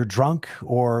get when you're drunk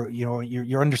or,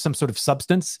 you're under some sort of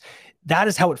substance. That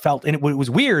is how it felt. And it was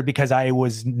weird because I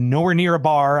was nowhere near a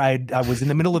bar. I was in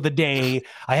the middle of the day.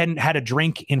 I hadn't had a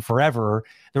drink in forever.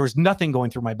 There was nothing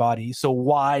going through my body. So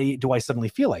why do I suddenly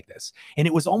feel like this? And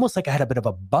it was almost like I had a bit of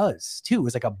a buzz too. It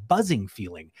was like a buzzing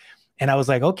feeling. And I was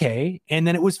like, okay. And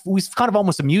then it was kind of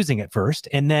almost amusing at first.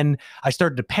 And then I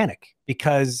started to panic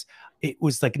because it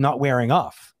was like not wearing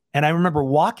off. And I remember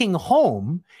walking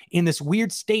home in this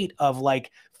weird state of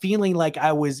like feeling like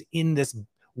I was in this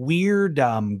weird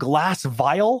glass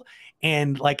vial,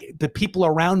 and like the people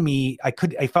around me, I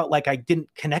felt like I didn't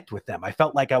connect with them. I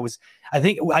felt like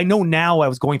I know now I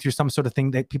was going through some sort of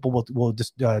thing that people will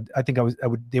just,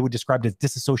 they would describe it as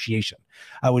disassociation.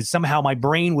 Somehow my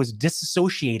brain was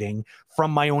disassociating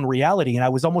from my own reality. And I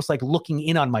was almost like looking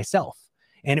in on myself.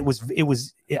 And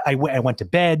I went to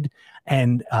bed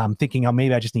and thinking, oh,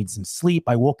 maybe I just need some sleep.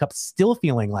 I woke up still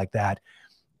feeling like that.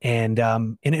 And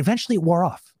eventually it wore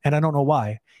off. And I don't know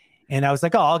why. And I was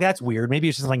like, oh, that's weird. Maybe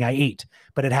it's just something I ate.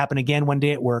 But it happened again one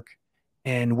day at work.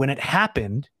 And when it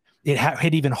happened, it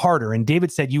hit even harder. And David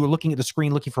said, you were looking at the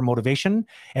screen looking for motivation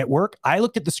at work. I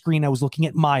looked at the screen. I was looking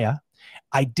at Maya.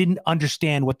 I didn't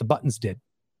understand what the buttons did.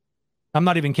 I'm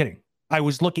not even kidding. I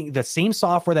was looking at the same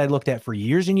software that I looked at for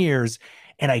years and years,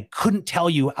 and I couldn't tell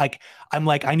you. I'm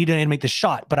like, I need to animate the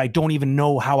shot, but I don't even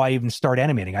know how I even start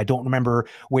animating. I don't remember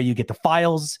where you get the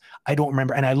files. I don't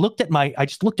remember. And I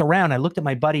just looked around. I looked at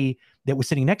my buddy that was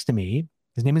sitting next to me.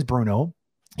 His name is Bruno.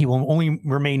 He will only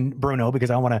remain Bruno because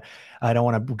I don't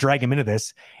want to drag him into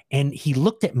this. And he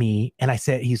looked at me and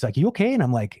he's like, you okay? And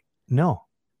I'm like, no,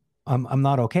 I'm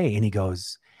not okay. And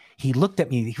he looked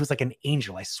at me. He was like an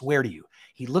angel. I swear to you.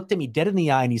 He looked at me dead in the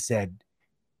eye and he said,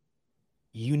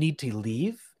 you need to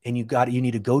leave and you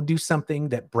need to go do something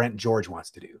that Brent George wants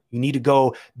to do. You need to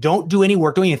go, don't do any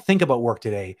work. Don't even think about work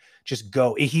today. Just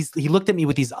go. He looked at me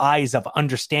with these eyes of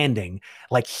understanding,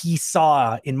 like he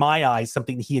saw in my eyes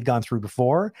something that he had gone through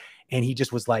before. And he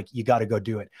just was like, you got to go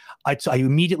do it. I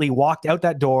immediately walked out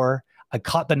that door. I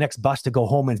caught the next bus to go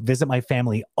home and visit my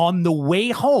family. On the way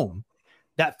home,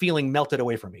 that feeling melted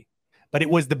away from me. But it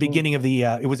was the beginning of the,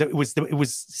 it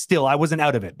was still, I wasn't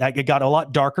out of it. It got a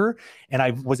lot darker and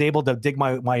I was able to dig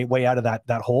my way out of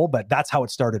that hole, but that's how it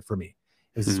started for me.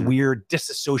 It was this weird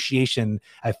disassociation.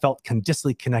 I felt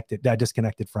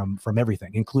disconnected from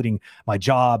everything, including my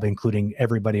job, including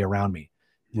everybody around me.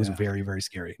 It was very, very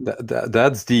scary.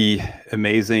 That's the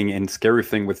amazing and scary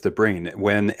thing with the brain.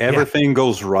 When everything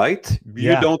goes right,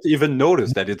 you don't even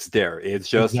notice that it's there. It's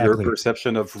just your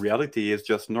perception of reality is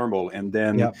just normal. And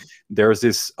then there's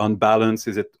this unbalance.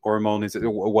 Is it hormone? Is it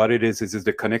what it is? Is it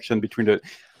the connection between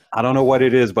I don't know what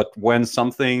it is, but when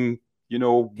something,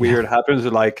 weird happens,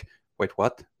 like, wait,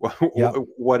 what?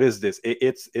 What is this?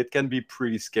 It can be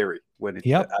pretty scary when it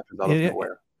happens out of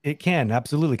nowhere. It can,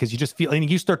 absolutely, because you just feel, and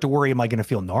you start to worry, am I going to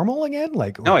feel normal again?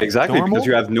 No, exactly, normal? Because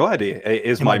you have no idea.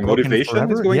 Is my motivation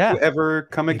going to ever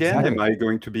come again? Am I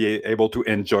going to be able to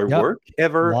enjoy work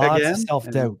ever again? Lots of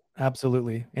self-doubt,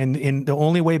 absolutely. And the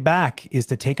only way back is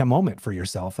to take a moment for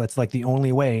yourself. That's like the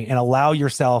only way, and allow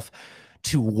yourself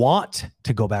to want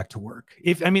to go back to work.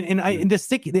 And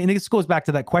this goes back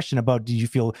to that question about, did you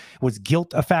feel, was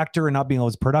guilt a factor in not being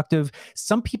as productive?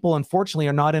 Some people, unfortunately,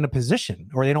 are not in a position,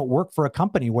 or they don't work for a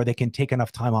company where they can take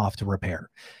enough time off to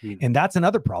repair. And that's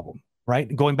another problem,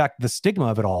 right? Going back to the stigma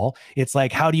of it all, it's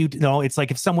like, how do you know? It's like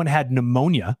if someone had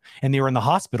pneumonia and they were in the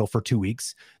hospital for 2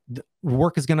 weeks,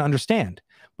 work is going to understand.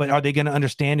 But are they going to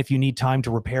understand if you need time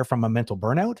to repair from a mental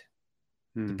burnout?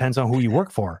 Depends on who you work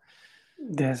for.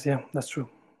 Yes, that's true.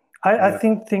 I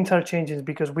think things are changing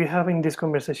because we're having this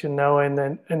conversation now,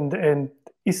 and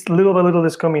it's little by little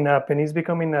it's coming up, and it's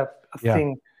becoming a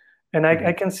thing. And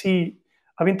I can see,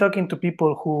 I've been talking to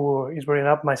people who is bringing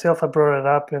up, myself, I brought it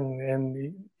up,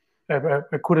 and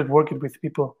I couldn't work it with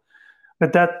people.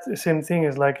 But that same thing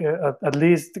is like, at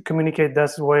least communicate.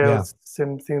 That's why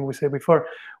same thing we said before.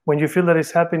 When you feel that it's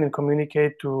happening,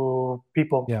 communicate to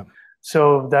people. Yeah.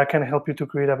 So that can help you to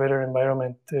create a better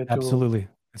environment. Absolutely.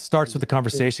 It starts with the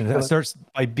conversation. It starts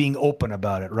by being open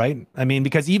about it, right? I mean,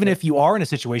 because even if you are in a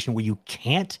situation where you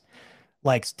can't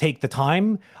take the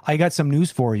time, I got some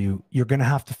news for you. You're going to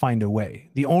have to find a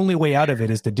way. The only way out of it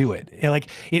is to do it.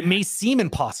 It may seem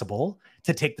impossible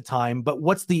to take the time, but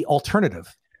what's the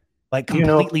alternative?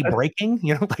 Completely breaking,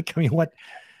 what?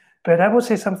 But I would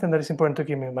say something that is important to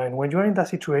keep in mind. When you're in that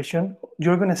situation,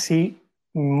 you're going to see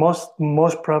most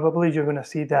probably you're going to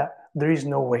see that there is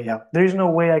no way out. There is no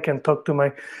way I can talk to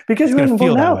my, because it's you're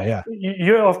involved now. Way, yeah.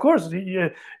 You're, of course,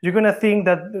 you're going to think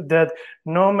that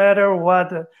no matter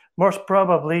what, most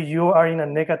probably you are in a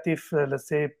negative, let's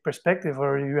say, perspective,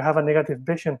 or you have a negative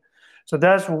vision. So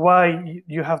that's why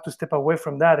you have to step away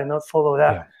from that and not follow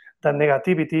that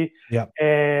negativity,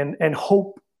 and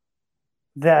hope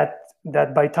that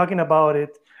by talking about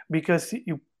it, because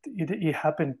it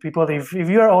happened. People, if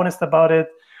you are honest about it,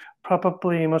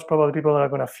 most probably people are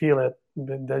going to feel it,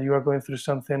 that you are going through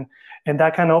something, and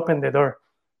that can open the door.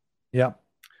 Yeah.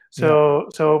 So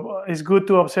it's good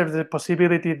to observe the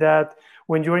possibility that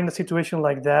when you're in a situation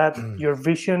like that, your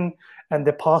vision and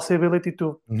the possibility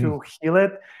to heal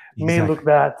it may look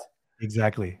bad.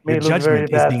 Exactly. Your judgment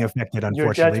is being affected, unfortunately.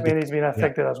 Your judgment is being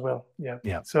affected as well.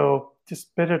 Yeah. So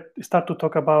just better start to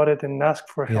talk about it and ask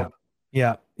for help.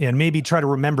 Yeah. And maybe try to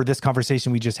remember this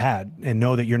conversation we just had and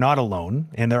know that you're not alone.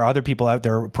 And there are other people out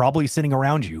there probably sitting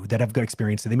around you that have got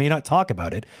experience. They may not talk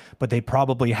about it, but they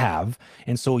probably have.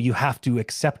 And so you have to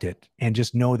accept it and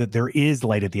just know that there is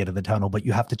light at the end of the tunnel, but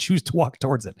you have to choose to walk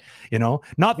towards it. You know,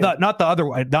 not the other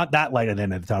one, not that light at the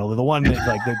end of the tunnel, the one that,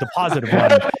 like the positive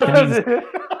one. It means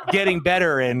getting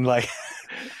better and like,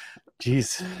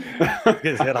 jeez,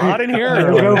 is it hot in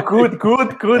here? Good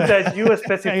that you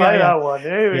specify that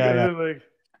one.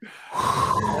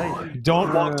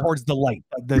 Don't walk towards the light.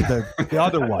 The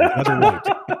other one, the other light.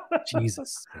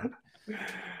 Jesus.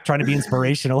 Trying to be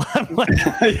inspirational. I'm like,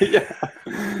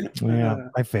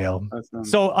 I fail.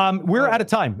 So we're out of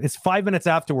time. It's 5 minutes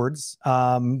afterwards.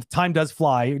 Time does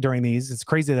fly during these. It's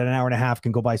crazy that an hour and a half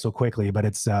can go by so quickly, but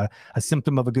it's a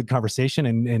symptom of a good conversation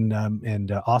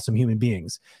and awesome human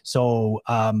beings. So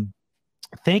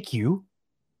thank you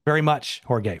very much,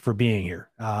 Jorge, for being here.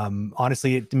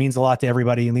 Honestly, it means a lot to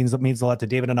everybody. It means a lot to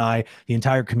David and I, the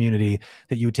entire community,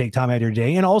 that you take time out of your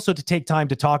day, and also to take time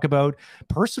to talk about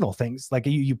personal things. Like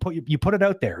you put it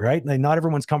out there, right? Like not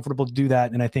everyone's comfortable to do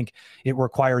that, and I think it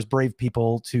requires brave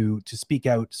people to speak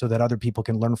out so that other people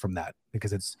can learn from that,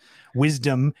 because it's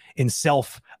wisdom in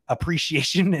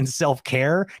self-appreciation and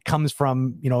self-care comes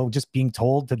from, just being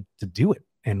told to do it.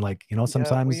 And like,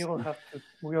 sometimes we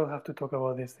all have to talk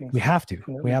about these things. We have to.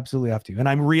 We absolutely have to. And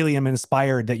I really am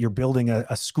inspired that you're building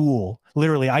a school.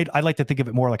 Literally, I like to think of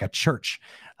it more like a church.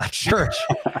 A church.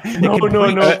 No.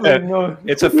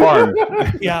 It's a farm.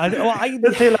 Yeah.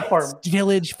 Well, farm.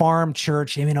 Village, farm,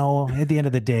 church. At the end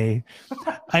of the day,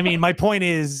 I mean, my point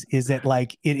is that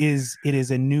like it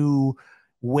is a new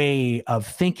way of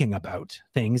thinking about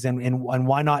things, and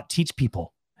why not teach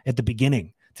people at the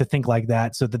beginning to think like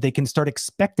that, so that they can start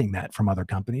expecting that from other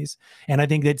companies. And I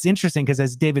think that's interesting because,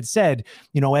 as David said,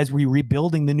 as we're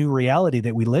rebuilding the new reality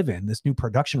that we live in, this new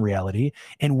production reality,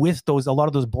 and with a lot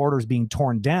of those borders being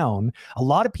torn down, a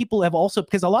lot of people have also,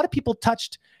 because a lot of people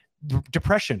touched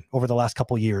depression over the last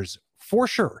couple of years, for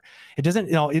sure. It doesn't,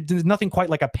 it's nothing quite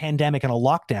like a pandemic and a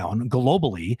lockdown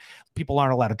globally. People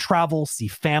aren't allowed to travel, see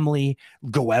family,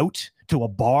 go out to a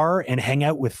bar and hang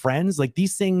out with friends. Like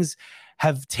these things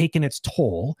have taken its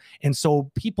toll. And so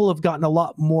people have gotten a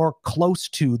lot more close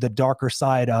to the darker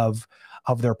side of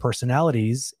their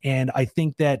personalities. And I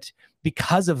think that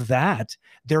because of that,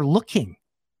 they're looking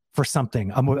for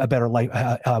something, a better life,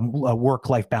 a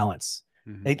work-life balance.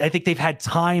 I think they've had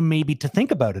time maybe to think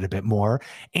about it a bit more.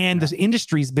 And this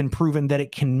industry's been proven that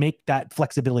it can make that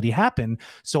flexibility happen.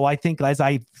 So I think, as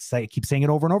I keep saying it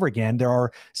over and over again, there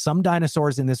are some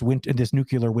dinosaurs in this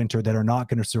nuclear winter that are not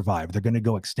going to survive. They're going to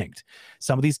go extinct.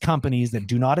 Some of these companies that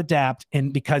do not adapt,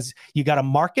 and because you got a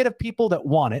market of people that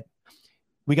want it,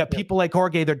 we got people like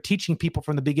Jorge, they're teaching people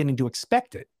from the beginning to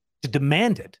expect it, to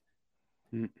demand it.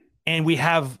 And we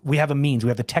have a means, we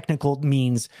have the technical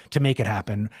means to make it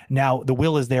happen. Now the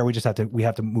will is there. We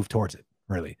have to move towards it,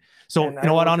 really. So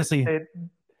honestly,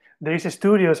 there's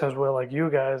studios as well, like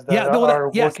you guys that are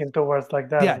working towards like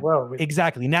that as well.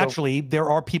 Exactly. Naturally, there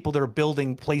are people that are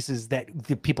building places that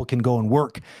the people can go and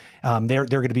work. They're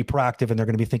going to be proactive, and they're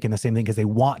going to be thinking the same thing because they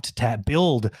want to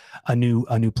build a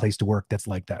new place to work that's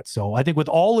like that. So I think with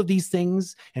all of these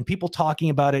things and people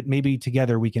talking about it, maybe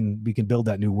together we can build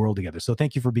that new world together. So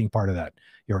thank you for being part of that,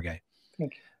 Jorge.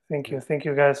 Thank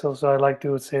you guys. Also, I'd like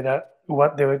to say that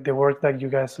what the work that you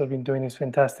guys have been doing is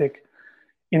fantastic.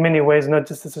 In many ways, not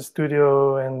just as a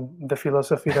studio and the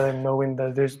philosophy that I'm knowing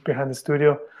that there's behind the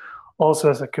studio, also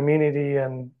as a community,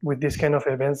 and with this kind of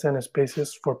events and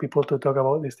spaces for people to talk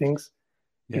about these things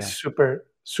is super,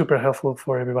 super helpful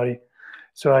for everybody.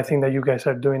 So I think that you guys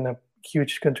are doing a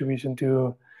huge contribution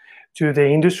to the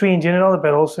industry in general,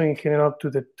 but also in general to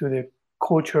the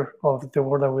culture of the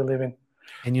world that we live in.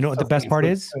 And what the best part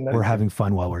is? We're having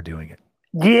fun while we're doing it.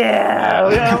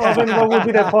 Yeah. What would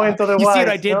be the point otherwise? You see what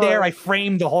I did there? I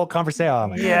framed the whole conversation. Oh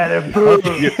my God.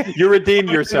 Okay. You redeemed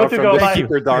yourself from the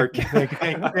super dark.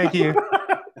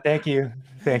 Thank you.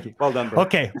 Well done, bro.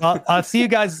 Okay. Well, I'll see you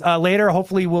guys later.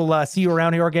 Hopefully we'll see you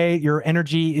around, Jorge. Your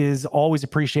energy is always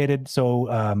appreciated.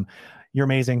 So you're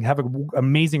amazing. Have an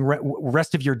amazing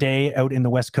rest of your day out in the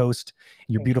West Coast.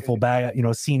 Your beautiful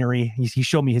scenery. He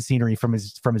showed me his scenery from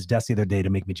his desk the other day to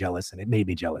make me jealous, and it made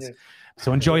me jealous. Yes.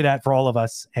 So enjoy that for all of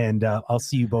us, and I'll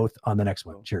see you both on the next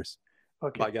one. Cheers.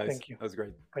 Okay. Bye, guys. Thank you. That was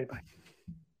great. Bye.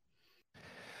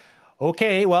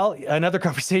 Okay, well, another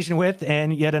conversation with,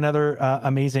 and yet another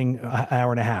amazing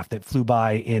hour and a half that flew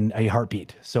by in a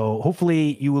heartbeat. So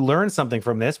hopefully you learned something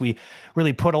from this. We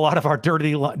really put a lot of our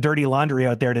dirty laundry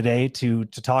out there today to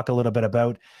talk a little bit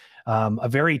about a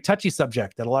very touchy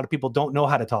subject that a lot of people don't know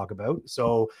how to talk about.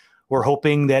 So we're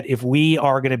hoping that if we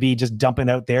are going to be just dumping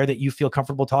out there, that you feel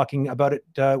comfortable talking about it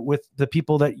with the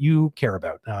people that you care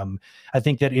about. I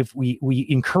think that if we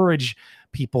encourage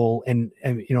people and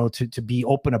to be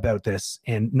open about this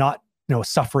and not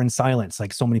suffer in silence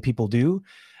like so many people do,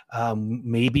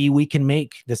 maybe we can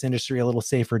make this industry a little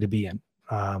safer to be in.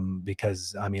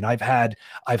 Because I mean, I've had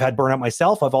burnout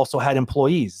myself. I've also had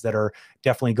employees that are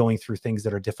definitely going through things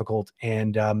that are difficult,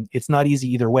 and it's not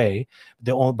easy either way.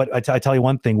 But I tell you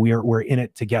one thing: we're in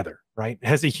it together, right?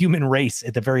 As a human race,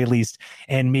 at the very least,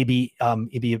 and maybe a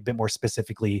bit more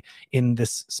specifically in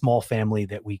this small family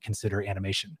that we consider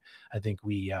animation. I think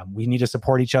we need to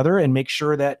support each other and make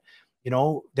sure that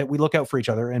that we look out for each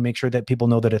other and make sure that people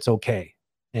know that it's okay.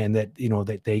 And that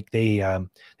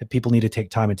that people need to take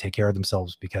time and take care of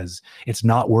themselves, because it's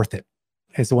not worth it.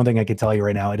 It's the one thing I can tell you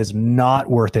right now. It is not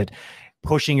worth it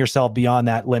pushing yourself beyond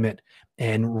that limit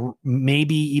and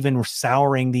maybe even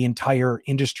souring the entire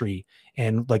industry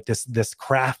and like this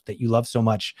craft that you love so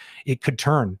much. It could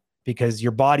turn, because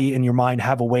your body and your mind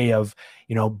have a way of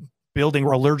building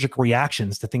allergic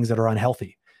reactions to things that are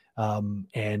unhealthy.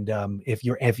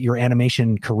 If your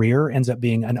animation career ends up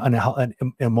being an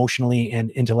emotionally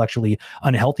and intellectually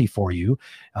unhealthy for you,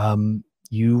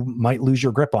 you might lose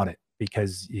your grip on it,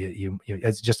 because you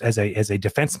it's just as a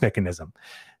defense mechanism.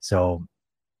 So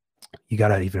you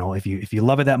gotta, if you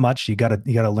love it that much, you gotta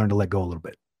learn to let go a little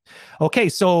bit. Okay,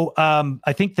 so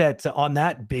I think that on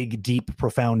that big, deep,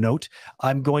 profound note,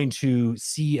 I'm going to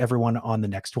see everyone on the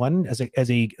next one.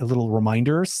 As a little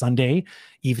reminder, Sunday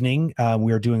evening,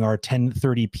 we are doing our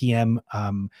 10:30 p.m.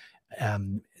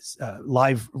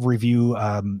 Live review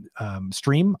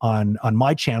stream on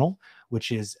my channel,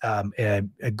 which is at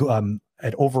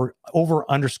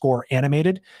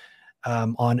over_animated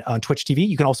on Twitch TV.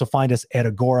 You can also find us at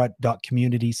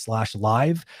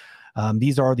agora.community/live.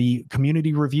 These are the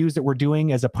community reviews that we're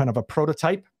doing as a kind of a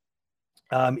prototype.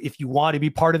 If you want to be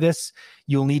part of this,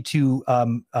 you'll need to, I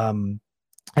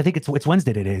think it's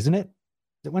Wednesday today, isn't it?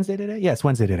 Is it Wednesday today? Yeah, it's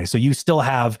Wednesday today. So you still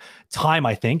have time,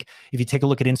 I think. If you take a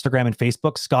look at Instagram and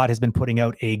Facebook, Scott has been putting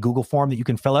out a Google form that you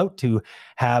can fill out to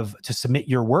submit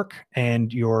your work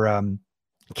and your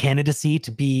candidacy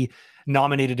to be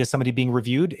nominated as somebody being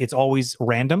reviewed. It's always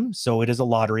random, so it is a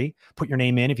lottery. Put your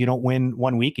name in. If you don't win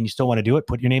one week and you still want to do it,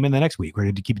 put your name in the next week. We're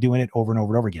going to keep doing it over and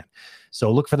over and over again.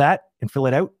 So look for that and fill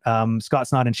it out.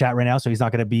 Scott's not in chat right now, so he's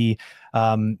not going to be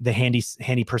the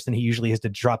handy person. He usually has to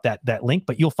drop that link,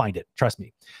 but you'll find it. Trust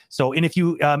me. So, and if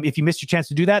you missed your chance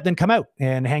to do that, then come out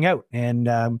and hang out and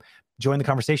join the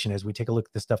conversation as we take a look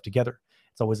at this stuff together.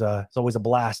 It's always a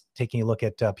blast taking a look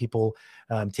at people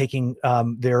taking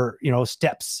their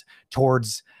steps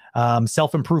towards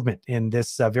self-improvement in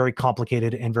this very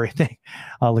complicated and very thing.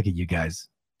 Oh, look at you guys.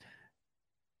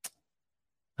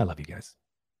 I love you guys.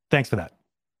 Thanks for that.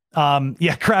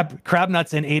 Yeah, Crab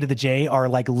Nuts and A to the J are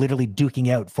like literally duking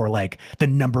out for like the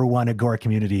 #1 Agora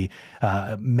community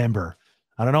member.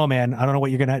 I don't know, man. I don't know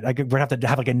what we're gonna have to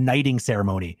have like a knighting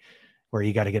ceremony where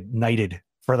you got to get knighted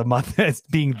for the month as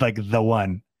being like the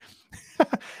one.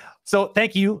 So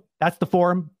thank you. That's the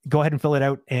form. Go ahead and fill it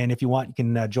out. And if you want, you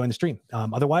can join the stream.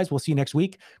 Otherwise, we'll see you next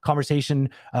week.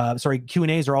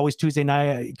 Q&As are always Tuesday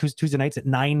nights at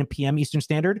 9 p.m. Eastern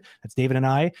Standard. That's David and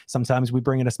I. Sometimes we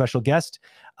bring in a special guest.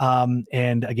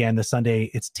 And again, the Sunday,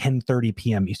 it's 10:30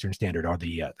 p.m. Eastern Standard are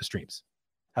the streams.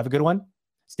 Have a good one.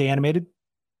 Stay animated.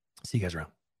 See you guys around.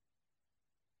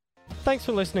 Thanks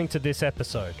for listening to this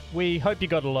episode. We hope you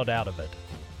got a lot out of it.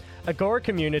 Agora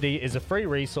Community is a free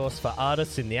resource for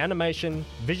artists in the animation,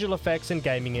 visual effects and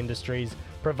gaming industries,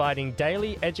 providing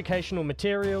daily educational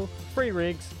material, free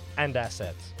rigs and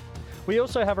assets. We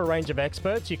also have a range of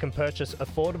experts you can purchase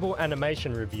affordable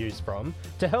animation reviews from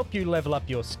to help you level up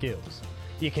your skills.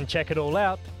 You can check it all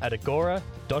out at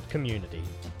agora.community.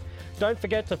 Don't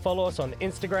forget to follow us on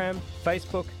Instagram,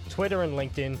 Facebook, Twitter and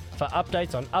LinkedIn for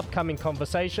updates on upcoming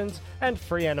conversations and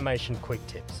free animation quick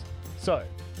tips. So,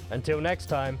 until next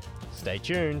time, stay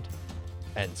tuned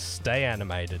and stay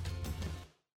animated.